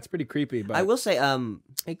 Yeah, it's pretty creepy, but I will say,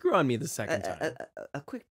 it grew on me the second time. a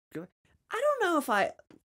quick. I don't know if I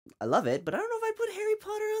love it, but I don't know if I put Harry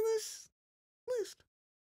Potter on this list.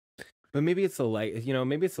 But maybe it's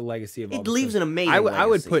maybe it's the legacy of all It the leaves stuff. an amazing. I would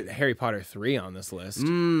legacy. put Harry Potter 3 on this list.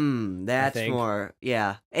 That's think. more.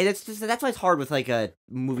 Yeah, and it's just that's why it's hard with like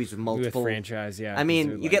movies with multiple. With franchise, yeah. I mean,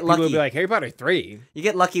 'cause they're you get people will lucky. be like Harry Potter 3. You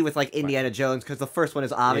get lucky with like Indiana Jones because the first one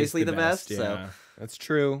is obviously is the best. Yeah, So, that's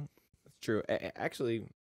true. That's true. Actually,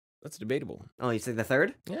 that's debatable. oh, you say the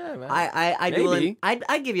third? Yeah, man. I'd be willing. Maybe.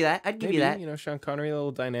 I'd give you that. I'd give Maybe, you that. Sean Connery, a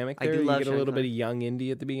little dynamic I there. do You love get a Sean little bit Connery. of young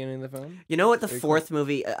Indy at the beginning of the film. You know what? The Very fourth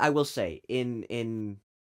movie, I will say, in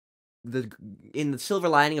the silver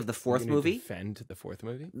lining of the fourth You're gonna movie. defend the fourth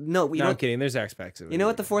movie. No, No, I'm kidding. There's aspects of it. You know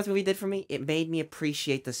what the fourth movie did for me? It made me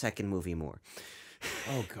appreciate the second movie more.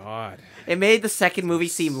 Oh God. It made the second movie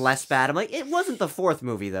seem less bad. I'm like, it wasn't the fourth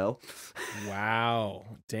movie though. Wow.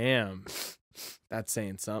 Damn. That's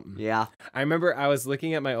saying something. Yeah. I remember I was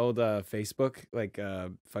looking at my old Facebook, like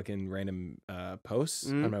fucking random posts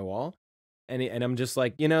on my wall. And I'm just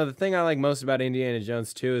like, the thing I like most about Indiana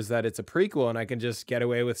Jones 2 is that it's a prequel and I can just get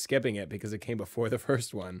away with skipping it because it came before the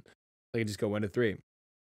first one. I can just go 1 to 3.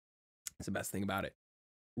 It's the best thing about it.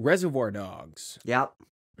 Reservoir Dogs. Yep.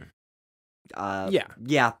 Yeah.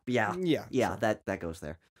 Yeah. Sure. That goes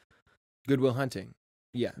there. Good Will Hunting.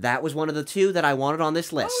 Yeah. That was one of the 2 that I wanted on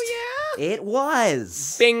this list. Oh, yeah. It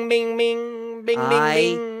was. Bing, bing, bing. Bing, I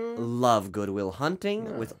bing, bing. love Good Will Hunting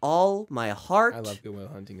Yeah. with all my heart. I love Good Will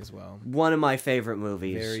Hunting as well. One of my favorite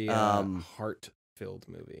movies. Very heart-filled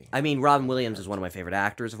movie. I mean, Robin Williams is one of my favorite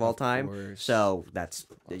actors of all time. course. So that's,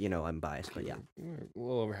 I'm biased, but yeah. We're a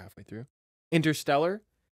little over halfway through. Interstellar.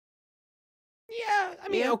 Yeah, I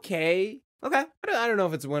mean, Yeah. okay. Okay. I don't know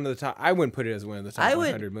if it's one of the top. I wouldn't put it as one of the top I would-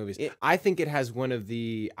 100 movies. it- I think it has one of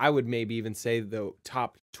the. I would maybe even say the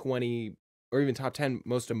top 20 or even top 10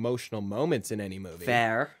 most emotional moments in any movie.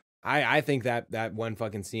 Fair. I think that one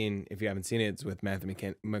fucking scene, if you haven't seen it, it's with Matthew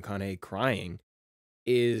McConaughey crying.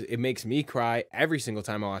 It makes me cry every single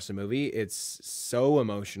time I watch the movie. It's so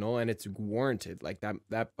emotional and it's warranted. Like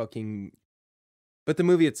that fucking. But the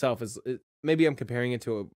movie itself maybe I'm comparing it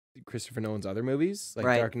to Christopher Nolan's other movies, like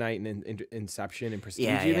Right. Dark Knight and Inception and Prestige,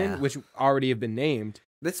 Yeah, even, yeah. which already have been named,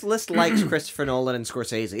 This list likes Christopher Nolan and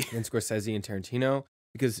Scorsese. and Scorsese and Tarantino,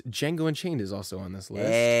 because Django Unchained is also on this list.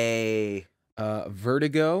 Hey.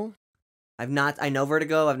 Vertigo. I know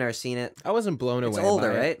Vertigo. I've never seen it. I wasn't blown It's away. older,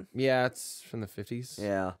 by it. right? Yeah, it's from the 50s.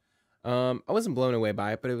 Yeah. I wasn't blown away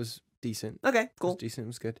by it, but it was decent. Okay, It cool. was decent. It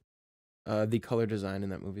was good. The color design in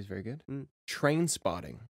that movie is very good. Mm. Train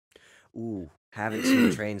Spotting. Ooh, haven't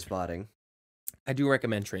seen Train Spotting. I do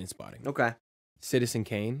recommend Train Spotting. Okay. Citizen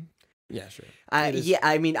Kane. Yeah, sure. Yeah,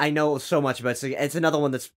 I mean, I know so much about it. It's another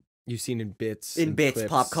one that's You've seen in bits. in and bits, clips.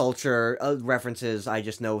 pop culture references. I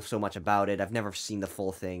just know so much about it. I've never seen the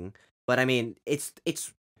full thing, but I mean, it's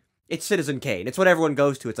Citizen Kane. It's what everyone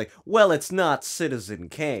goes to. It's like, well, it's not Citizen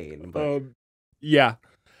Kane, but Yeah,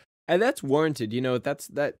 and that's warranted. You know,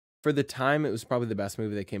 that for the time it was probably the best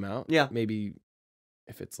movie that came out. Yeah. Maybe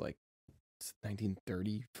if it's like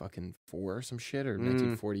 1930 fucking 4 or some shit or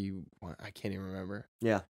 1941, I can't even remember.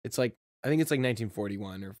 Yeah. It's like I think it's like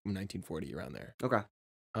 1941 or 1940 around there. okay.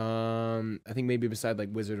 I think maybe beside like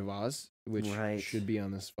Wizard of Oz, which Right. should be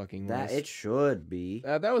on this fucking That list. it should be.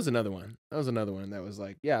 That was another one. That was another one that was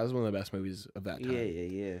like, yeah, it was one of the best movies of that time.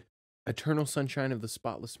 Yeah. Eternal Sunshine of the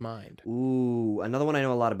Spotless Mind. Ooh, another one I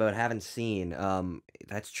know a lot about. Haven't seen.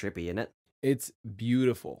 That's trippy, isn't it? It's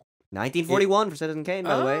beautiful. 1941 for Citizen Kane,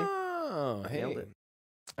 by the way. Oh, hey. Nailed it.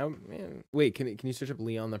 Man. Wait, can you search up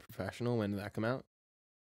Leon the Professional? When did that come out?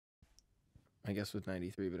 I guess it was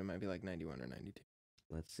 93, but it might be like 91 or 92.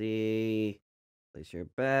 Let's see. Place your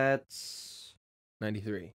bets.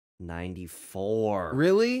 93. 94.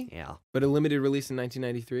 Really? Yeah. But a limited release in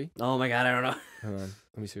 1993? Oh my god, I don't know. Hold on.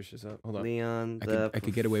 Let me search this up. Hold on. Leon I the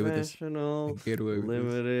could get away with this. I Professional, could get away with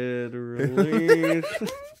limited release.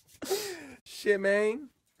 this. Shit, man.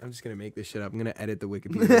 I'm just going to make this shit up. I'm going to edit the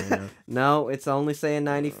Wikipedia right now. No, it's only saying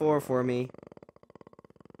 94 for me.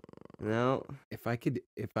 No. If I could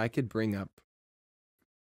bring up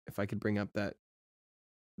that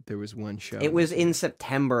there was one show. It was in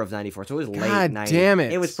September of 94, so it was late God 90. damn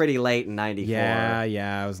it. It was pretty late in 94.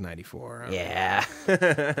 Yeah, it was 94. Yeah.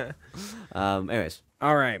 Anyways.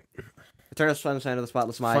 All right. Eternal Sunshine of the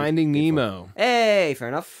Spotless Mind. Finding Beautiful. Nemo. Hey, fair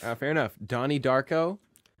enough. Fair enough. Donnie Darko.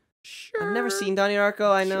 Sure. I've never seen Donnie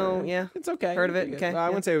Darko. I know, Sure. yeah. It's okay. Heard of it, It's okay, Well, I yeah.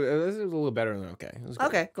 wouldn't say it was a little better than okay. It was good.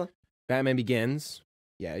 Okay, cool. Batman Begins.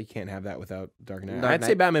 Yeah, you can't have that without Dark Knight. Dark I'd say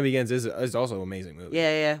Knight. Batman Begins is also an amazing movie.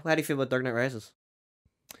 Yeah. How do you feel about Dark Knight Rises?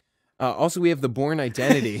 Also, we have The Bourne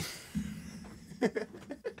Identity.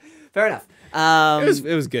 Fair enough.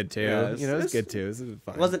 It was good too. yeah, It was good too. It was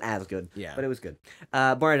fine. Wasn't as good, Yeah. but it was good.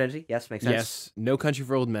 Born Identity, yes, makes sense. Yes. No Country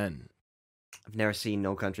for Old Men. I've never seen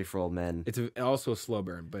No Country for Old Men. It's also a slow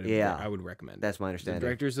burn, but Yeah. I would recommend it. That's my The understanding.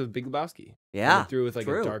 directors of Big Lebowski. Yeah, Went through with like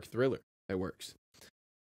true. a dark thriller that works.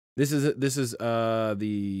 This is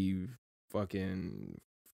the fucking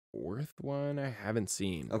fourth one I haven't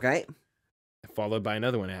seen. Okay. Followed by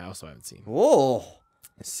another one I also haven't seen. Whoa.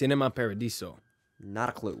 Cinema Paradiso. Not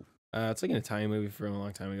a clue. It's like an Italian movie from a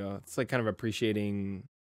long time ago. It's like kind of appreciating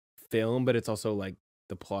film, but it's also like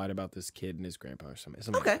the plot about this kid and his grandpa or something.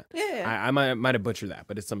 Okay. Like that. Yeah. I might have butchered that,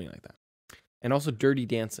 but it's something like that. And also Dirty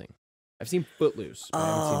Dancing. I've seen Footloose, but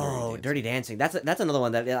I haven't seen Dirty Dancing. That's another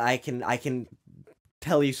one that I can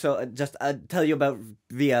tell you tell you about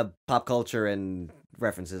via pop culture and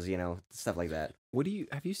references, stuff like that.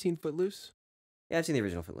 Have you seen Footloose? Yeah, I've seen the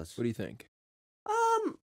original Footloose. What do you think?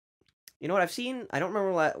 You know what I've seen? I don't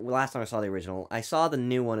remember last time I saw the original. I saw the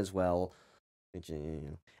new one as well.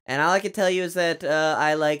 And all I can tell you is that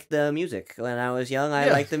I like the music. When I was young, I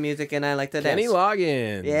liked the music and I liked the Kenny dance.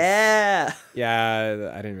 Loggins. Yeah.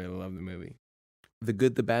 Yeah, I didn't really love the movie. The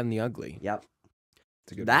Good, the Bad, and the Ugly. Yep.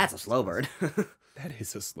 It's a good That's one. a slow burn. That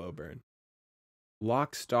is a slow burn.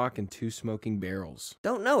 Lock, Stock, and Two Smoking Barrels.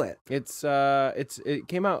 Don't know it. It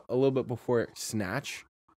came out a little bit before Snatch.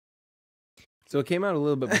 So it came out a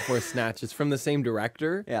little bit before Snatch. It's from the same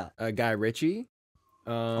director, Yeah. Guy Ritchie.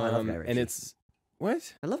 I love Guy Ritchie. And it's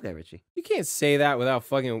what? I love Guy Ritchie. You can't say that without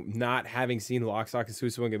fucking not having seen Lock, Stock, and Two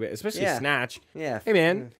Smoking Barrels, especially Yeah. Snatch. Yeah. Hey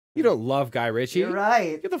man, you don't love Guy Ritchie. You're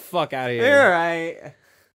right. Get the fuck out of here. You're right.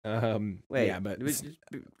 Wait. Yeah, but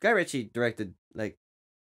Guy Ritchie directed like.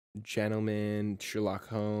 Gentleman, Sherlock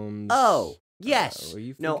Holmes. Oh yes. Are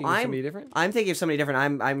you No, thinking of somebody different? I'm thinking of somebody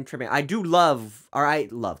different. I'm tripping. I do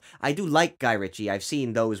like Guy Ritchie. I've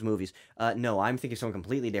seen those movies. No, I'm thinking of someone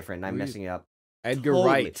completely different. And I'm Who are you- messing it up. Edgar Totally.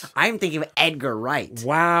 Wright. I'm thinking of Edgar Wright.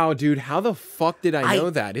 Wow, dude, how the fuck did I know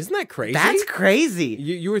that? Isn't that crazy? That's crazy.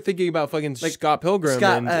 You were thinking about fucking Scott Pilgrim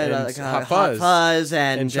Scott, and Hot Hot Fuzz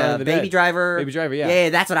and Shaun of the Baby Dead. Driver. Baby Driver, yeah. Yeah,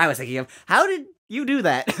 that's what I was thinking of. How did you do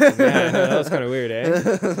that? Yeah, that was kind of weird,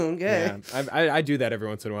 eh? Okay. Yeah, I do that every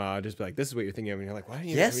once in a while. I'll just be like, this is what you're thinking of, and you're like, why didn't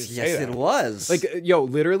you Yes, say yes, that? it was. Like, yo,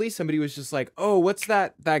 literally, somebody was just like, oh, what's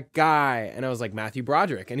that guy? And I was like, Matthew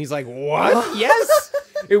Broderick. And he's like, what? Yes,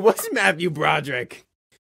 it was Matthew Broderick.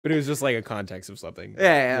 But it was just like a context of something.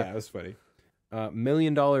 Yeah. Yeah, it was funny. $1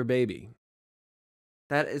 Million Baby.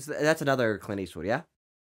 That's another Clint Eastwood, yeah?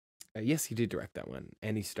 Yes, he did direct that one,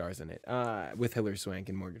 and he stars in it with Hilary Swank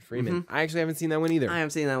and Morgan Freeman. I actually haven't seen that one either. I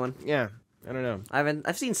haven't seen that one. Yeah, I don't know.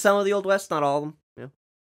 I've seen some of the Old West, not all of them. Yeah.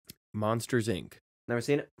 Monsters Inc. Never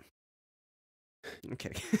seen it. I'm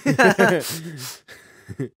kidding.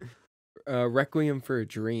 Requiem for a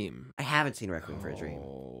Dream. I haven't seen Requiem for a Dream.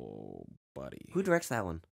 Oh, buddy. Who directs that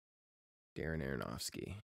one? Darren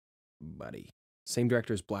Aronofsky. Buddy. Same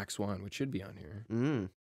director as Black Swan, which should be on here.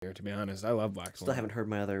 Here, to be honest, I love Black Swan. Still haven't heard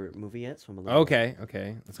my other movie yet, so I'm a little... Okay.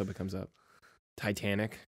 Let's hope it comes up.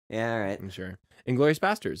 Titanic. Yeah, all right. I'm sure. Inglourious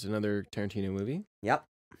Basterds, another Tarantino movie. Yep.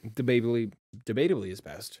 Debatably his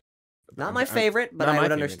best. Not my favorite, but I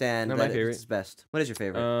would understand not that my favorite. it's his best. What is your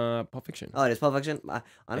favorite? Pulp Fiction. Oh, it is Pulp Fiction.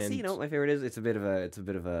 Honestly, And- you know what my favorite is? It's a bit of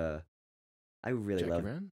a. I really Jackie love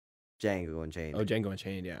Brown? Django Unchained. Oh, Django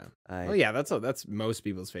Unchained, yeah. I- Oh, yeah, that's most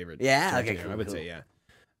people's favorite. Yeah, okay, Tarantino, cool, I would cool. say, yeah.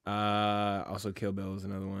 Also, Kill Bill is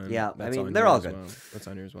another one. Yeah, That's on they're here all as good. well. That's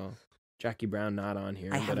on here as well. Jackie Brown not on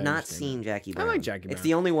here. I but have not understand seen it. Jackie I Brown. like Jackie Brown. It's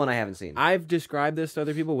the only one I haven't seen. I've described this to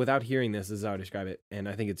other people without hearing this. This is how I describe it, and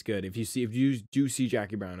I think it's good. If you do see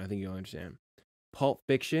Jackie Brown, I think you'll understand. Pulp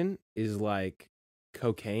Fiction is like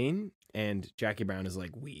cocaine, and Jackie Brown is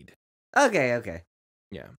like weed. Okay.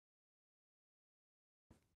 Yeah,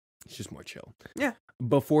 it's just more chill. Yeah.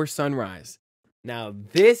 Before Sunrise. Now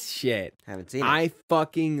this shit, Haven't seen it. I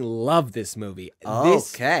fucking love this movie.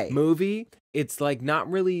 Okay. This movie, it's like not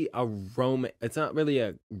really a it's not really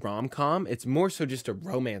a rom-com. It's more so just a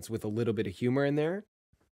romance with a little bit of humor in there.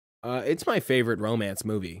 It's my favorite romance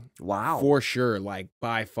movie. Wow. For sure, like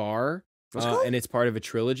by far. What's it called? And it's part of a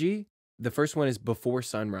trilogy. The first one is Before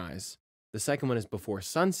Sunrise. The second one is Before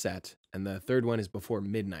Sunset. And the third one is Before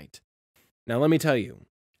Midnight. Now, let me tell you,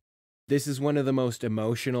 this is one of the most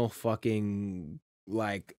emotional fucking,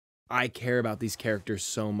 like, I care about these characters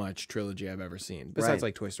so much trilogy I've ever seen. Besides, Right.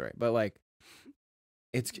 like, Toy Story. But, like,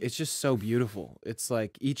 it's just so beautiful. It's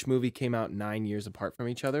like each movie came out 9 years apart from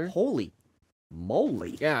each other. Holy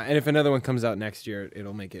moly. Yeah, and if another one comes out next year,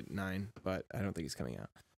 it'll make it 9. But I don't think it's coming out.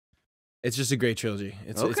 It's just a great trilogy.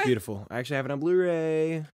 It's Okay. beautiful. I actually have it on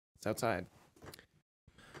Blu-ray. It's outside.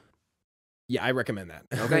 Yeah, I recommend that.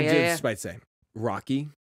 Okay, yeah. Despite say, Rocky,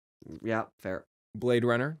 Yeah, fair. Blade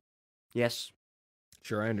Runner. Yes.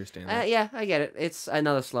 Sure, I understand that. Yeah, I get it. It's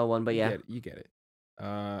another slow one, but yeah. You get it.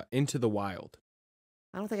 Into the Wild.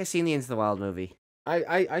 I don't think I've seen the Into the Wild movie.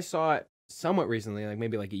 I saw it somewhat recently, like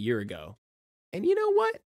maybe like a year ago. And you know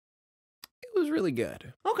what? It was really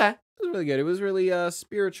good. Okay. It was really good. It was really a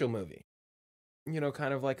spiritual movie. You know,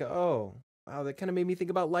 kind of like, wow, that kind of made me think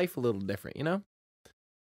about life a little different, you know?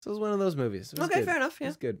 So it was one of those movies. It was Okay, good. fair enough, It yeah.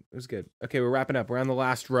 was good. It was good. Okay, we're wrapping up. We're on the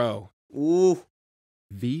last row. Ooh.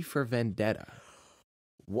 V for Vendetta.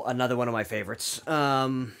 Another one of my favorites.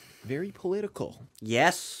 Very political.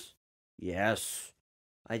 Yes.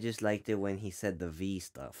 I just liked it when he said the V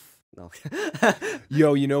stuff. No.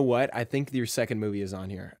 Yo, you know what? I think your second movie is on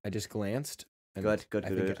here. I just glanced. and Good.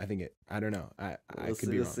 I think it. I don't know. I could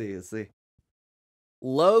be We'll wrong. see.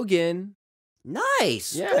 Logan.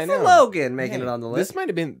 Nice. Yeah, Good I for know. Logan making Hey, it on the list. This might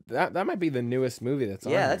have been that might be the newest movie that's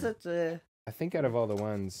on. Yeah, here. that's I think out of all the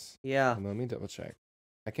ones. yeah. Let me double check.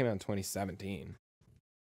 That came out in 2017.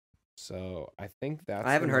 So I think that's.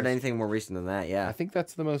 I haven't the heard most- anything more recent than that. I Yeah. think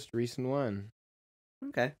that's the most recent one.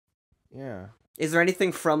 Okay. Yeah. Is there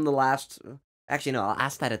anything from the last? Actually, no. I'll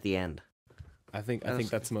ask that at the end. I think That's-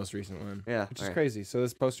 that's the most recent one. Yeah. Which is alright. crazy. So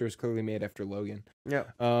this poster is clearly made after Logan. Yeah.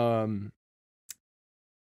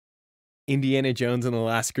 Indiana Jones and the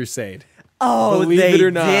Last Crusade. Oh, Believe they it or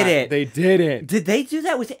not, did it. They didn't. Did they do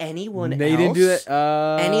that with anyone They else? didn't do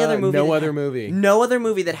that. Any other movie No that other had- movie. No other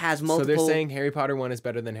movie that has multiple. So they're saying Harry Potter 1 is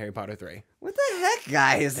better than Harry Potter 3. What the heck,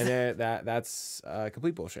 guys? And that's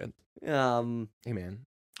complete bullshit. Hey man.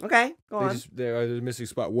 Okay, go on. They're missing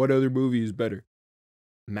spot. What other movie is better?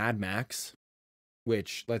 Mad Max,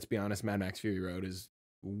 which let's be honest, Mad Max Fury Road is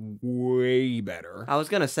way better. I was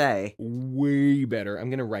gonna say. Way better. I'm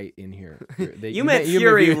gonna write in here. You meant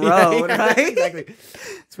Fury Road, right? Exactly.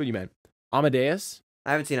 That's what you meant. Amadeus.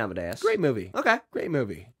 I haven't seen Amadeus. Great movie. Okay. Great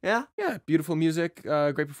movie. Yeah. Yeah. Beautiful music.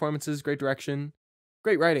 Great performances. Great direction.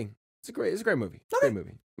 Great writing. It's a great movie. Okay. Great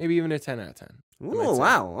movie. Maybe even a 10 out of 10. I might Ooh, say.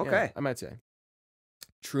 wow. Yeah, Okay. I might say.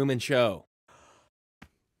 Truman Show.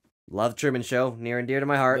 Love Truman Show. Near and dear to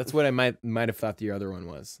my heart. That's what I might have thought the other one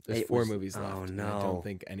was. There's It 4 was- movies oh, left. and no. I don't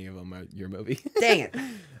think any of them are your movie. Dang it.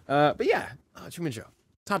 But yeah, Truman Show.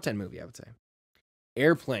 Top 10 movie, I would say.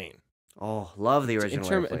 Airplane. Oh, love the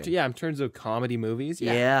original. Airplane. In terms of comedy movies.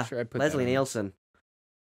 Yeah. Yeah. Sure, I'd put Leslie that on. Nielsen.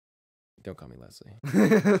 Don't call me Leslie.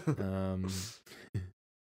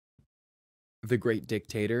 The Great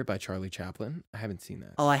Dictator by Charlie Chaplin. I haven't seen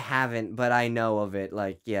that. Oh, I haven't, but I know of it.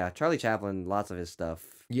 Like, yeah, Charlie Chaplin, lots of his stuff.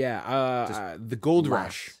 Yeah, The Gold Laughs.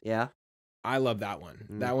 Rush. Yeah. I love that one.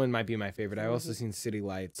 Mm. That one might be my favorite. I also seen City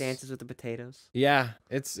Lights. Dances with the Potatoes. Yeah,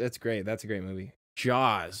 it's great. That's a great movie.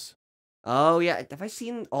 Jaws. Oh, yeah. Have I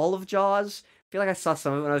seen all of Jaws? I feel like I saw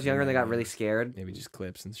some of it when I was younger and I got really scared. Maybe just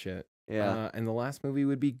clips and shit. Yeah. And the last movie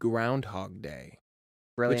would be Groundhog Day.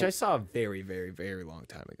 Brilliant. Which I saw a very, very, very long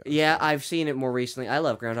time ago. Yeah, I've seen it more recently. I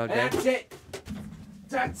love Groundhog Day. That's it.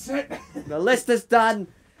 That's it. The list is done.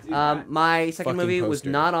 Dude, my second fucking movie was poster.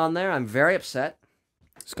 not on there. I'm very upset.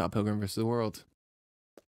 Scott Pilgrim vs. the World.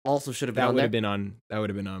 Also should have been That on would there. have been on. That would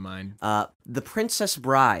have been on mine. The Princess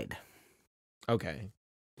Bride. Okay.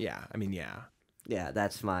 Yeah. I mean, yeah. Yeah,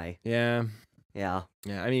 that's my. Yeah. Yeah.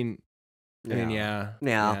 Yeah. I mean, yeah.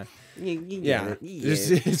 Yeah. You get Yeah. it. You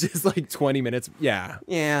get it. It's just like 20 minutes. Yeah.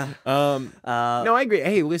 Yeah. No, I agree.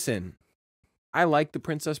 Hey, listen. I like The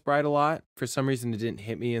Princess Bride a lot. For some reason, it didn't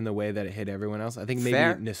hit me in the way that it hit everyone else. I think maybe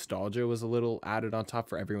Fair. nostalgia was a little added on top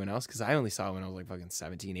for everyone else because I only saw it when I was like fucking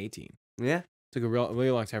 17, 18. Yeah. Took a really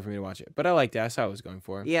long time for me to watch it, but I liked it. I saw what it was going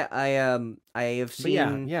for. Yeah. I have But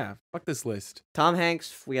seen. yeah. Fuck this list. Tom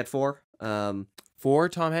Hanks. We had 4. For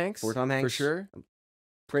Tom Hanks. For Tom For Hanks. sure.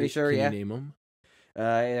 Pretty sure. Can Yeah. you name them?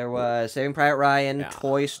 There was Saving Private Ryan, Yeah.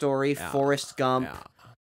 Toy Story, Yeah. Forrest Gump. Yeah.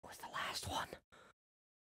 What was the last one?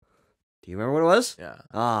 Do you remember what it was? Yeah.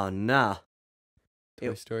 Oh no.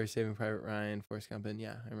 Toy Story, Saving Private Ryan, Forrest Gump, and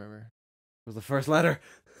yeah, I remember. It was the first letter.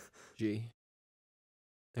 G.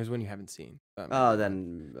 There's one you haven't seen. Oh,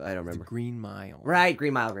 then I don't The remember. Green Mile. Right,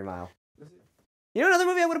 Green Mile, Green Mile. You know another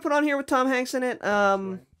movie I would have put on here with Tom Hanks in it?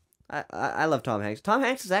 I love Tom Hanks. Tom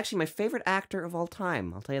Hanks is actually my favorite actor of all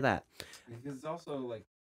time. I'll tell you that. Because it's also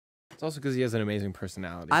because he has an amazing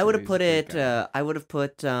personality. I so would have he's a put great it. guy. I would have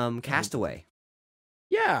put Castaway.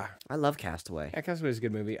 Yeah. I love Castaway. Yeah, Castaway is a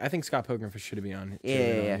good movie. I think Scott Pilgrim should be on.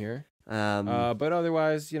 Yeah. On here. But But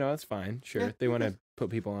otherwise, it's fine. Sure, Yeah. they want to put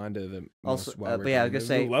people onto the Also, most well but yeah, I was gonna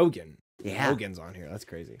say- Logan. yeah, Logan's on here. That's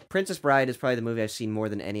crazy. Princess Bride is probably the movie I've seen more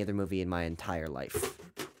than any other movie in my entire life.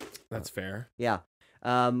 That's fair. Yeah.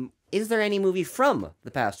 Is there any movie from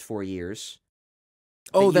the past 4 years?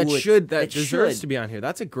 Oh, that that that deserves should. to be on here.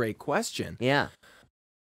 That's a great question. Yeah.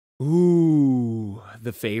 Ooh,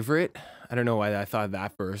 The Favorite. I don't know why I thought of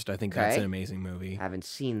that first. I think that's Okay. an amazing movie. Haven't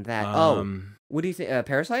seen that. Um, What do you think?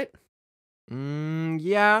 Parasite?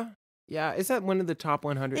 Yeah. Yeah, is that one of the top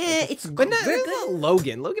 100? It's but not, very it's not good.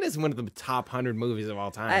 Logan. Logan is one of the top 100 movies of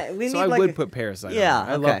all time. We So need, I like, would a- put Parasite. Yeah, on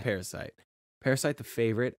there. I okay. love Parasite. Parasite, The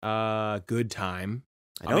Favorite. Good Time.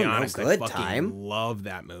 I I'll be don't know. honest, I Good fucking Time. love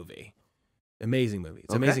that movie. Amazing movie.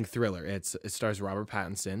 It's an Okay. amazing thriller. It stars Robert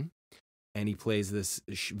Pattinson, and he plays this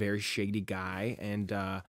very shady guy. And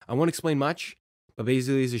I won't explain much, but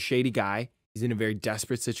basically he's a shady guy. He's in a very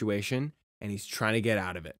desperate situation, and he's trying to get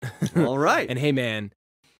out of it. All right. And hey, man,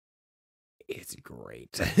 it's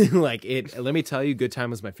great. Let me tell you, Good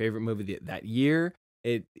Time was my favorite movie that year.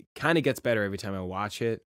 It kind of gets better every time I watch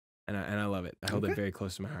it, and I love it. I hold it Okay. very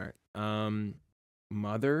close to my heart.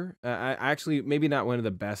 Mother, I actually maybe not one of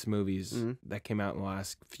the best movies Mhm. that came out in the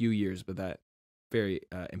last few years, but that very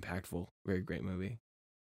impactful, very great movie.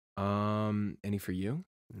 Any for you?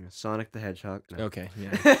 Sonic the Hedgehog. No. Okay,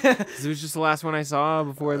 yeah. 'Cause it was just the last one I saw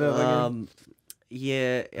before the.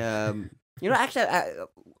 Yeah. Actually,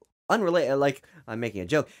 unrelated. Like, I'm making a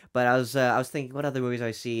joke, but I was thinking, what other movies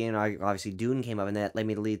I see, and obviously Dune came up, and that led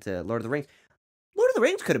me to lead to Lord of the Rings. Lord of the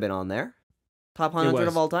Rings could have been on there. Top 100 was.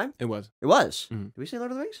 of all time. It was. It was. Mhm. Did we say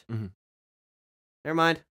Lord of the Rings? Mhm. Never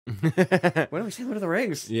mind. When did we say Lord of the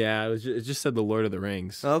Rings? Yeah, it just said the Lord of the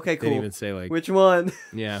Rings. Okay, Didn't cool. even say like Which one?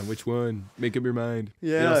 yeah, which one? Make up your mind. It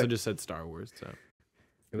Yeah. also just said Star Wars. So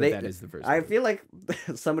but They- that is the first. I movie. feel like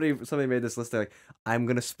somebody made this list. They're like, I'm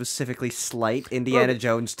gonna specifically slight Indiana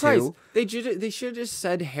Jones Christ, 2, they should have just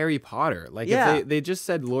said Harry Potter. Like Yeah. if they just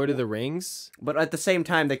said Lord of the Rings. but at the same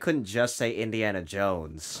time, they couldn't just say Indiana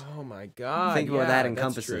Jones. Oh my god! Think about what yeah, that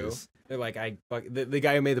that's true. encompasses. They're like the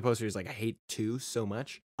guy who made the poster is like I hate 2 so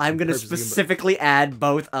much. I'm gonna purposely gonna- specifically add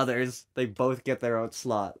both others. They both get their own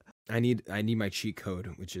slot. I need my cheat code,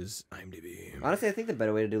 which is IMDb. Honestly, I think the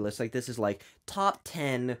better way to do lists like this is like top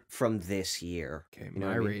 10 from this year. Okay, You know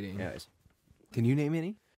my what I mean? rating. Anyways, Can you name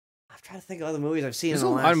any? I'm trying to think of other movies I've seen There's in a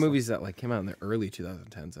the lot last. of movies that like came out in the early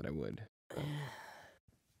 2010s that I would.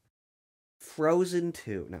 Frozen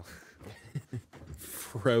 2. No.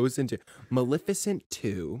 Frozen 2. Maleficent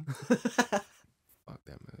 2. Fuck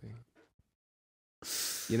that movie.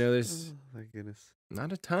 There's Oh, my goodness.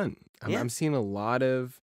 not a ton. Yeah. I'm seeing a lot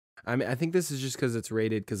of. I mean, I think this is just because it's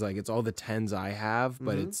rated because like it's all the 10s I have,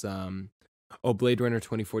 but Mhm. it's Blade Runner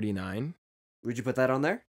 2049. Would you put that on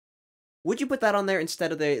there? Would you put that on there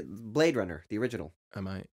instead of the Blade Runner, the original? I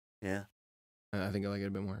might. Yeah. I think I like it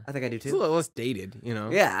a bit more. I think I do It's a too. little less dated, you know?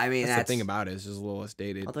 Yeah, I mean, that's the thing about it. It's just a little less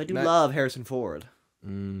dated. Although I do love Harrison Ford.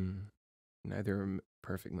 Neither are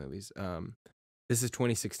perfect movies. This is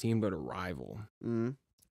 2016, but Arrival.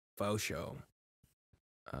 Faux show.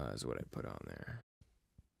 Is what I put on there.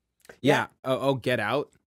 Yeah. Oh, Get Out.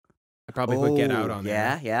 I probably put Get Out on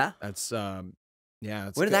there. Yeah. That's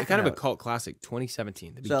it's when did that kind come of out? a cult classic.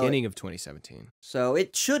 2017, the beginning of 2017. So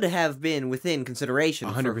it should have been within consideration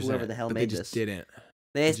 100%, for whoever the hell but made they just this. didn't.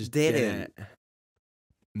 They just didn't.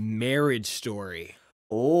 Marriage Story.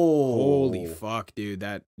 Oh, Holy fuck, dude!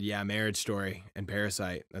 Marriage Story and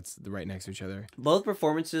Parasite. That's right next to each other. Both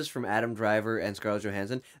performances from Adam Driver and Scarlett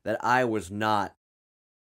Johansson that I was not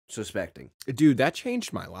suspecting. Dude, that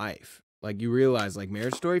changed my life. Like, you realize, like,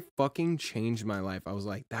 Marriage Story fucking changed my life. I was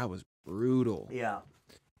like, that was brutal. Yeah.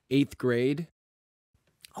 8th Grade.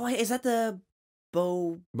 Oh, is that the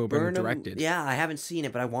Bo Burnham directed? Yeah, I haven't seen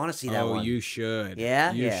it, but I want to see that one. Oh, you should.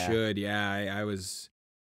 Yeah? You should. Yeah, I was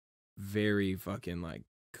very fucking, like,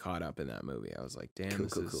 caught up in that movie. I was like, damn,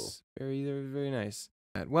 this is very, very nice.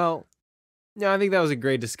 Well, I think that was a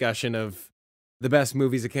great discussion of the best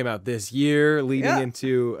movies that came out this year, leading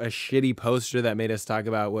into a shitty poster that made us talk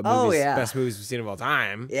about what best movies we've seen of all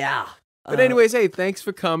time. Yeah. But anyways, hey, thanks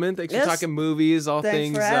for coming. Thanks for talking movies, all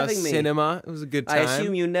things cinema. It was a good time. I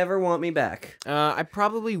assume you never want me back. I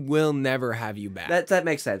probably will never have you back. That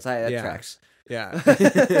makes sense. That tracks. Yeah.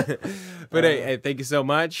 But hey, thank you so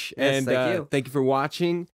much. Yes, and thank you for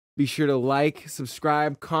watching. Be sure to like,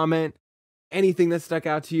 subscribe, comment, anything that stuck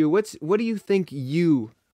out to you. What do you think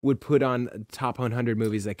you would put on top 100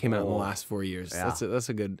 movies that came out in the last 4 years? Yeah. That's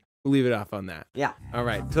a good. We'll leave it off on that. Yeah. All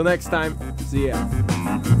right. Till next time. See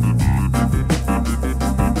ya.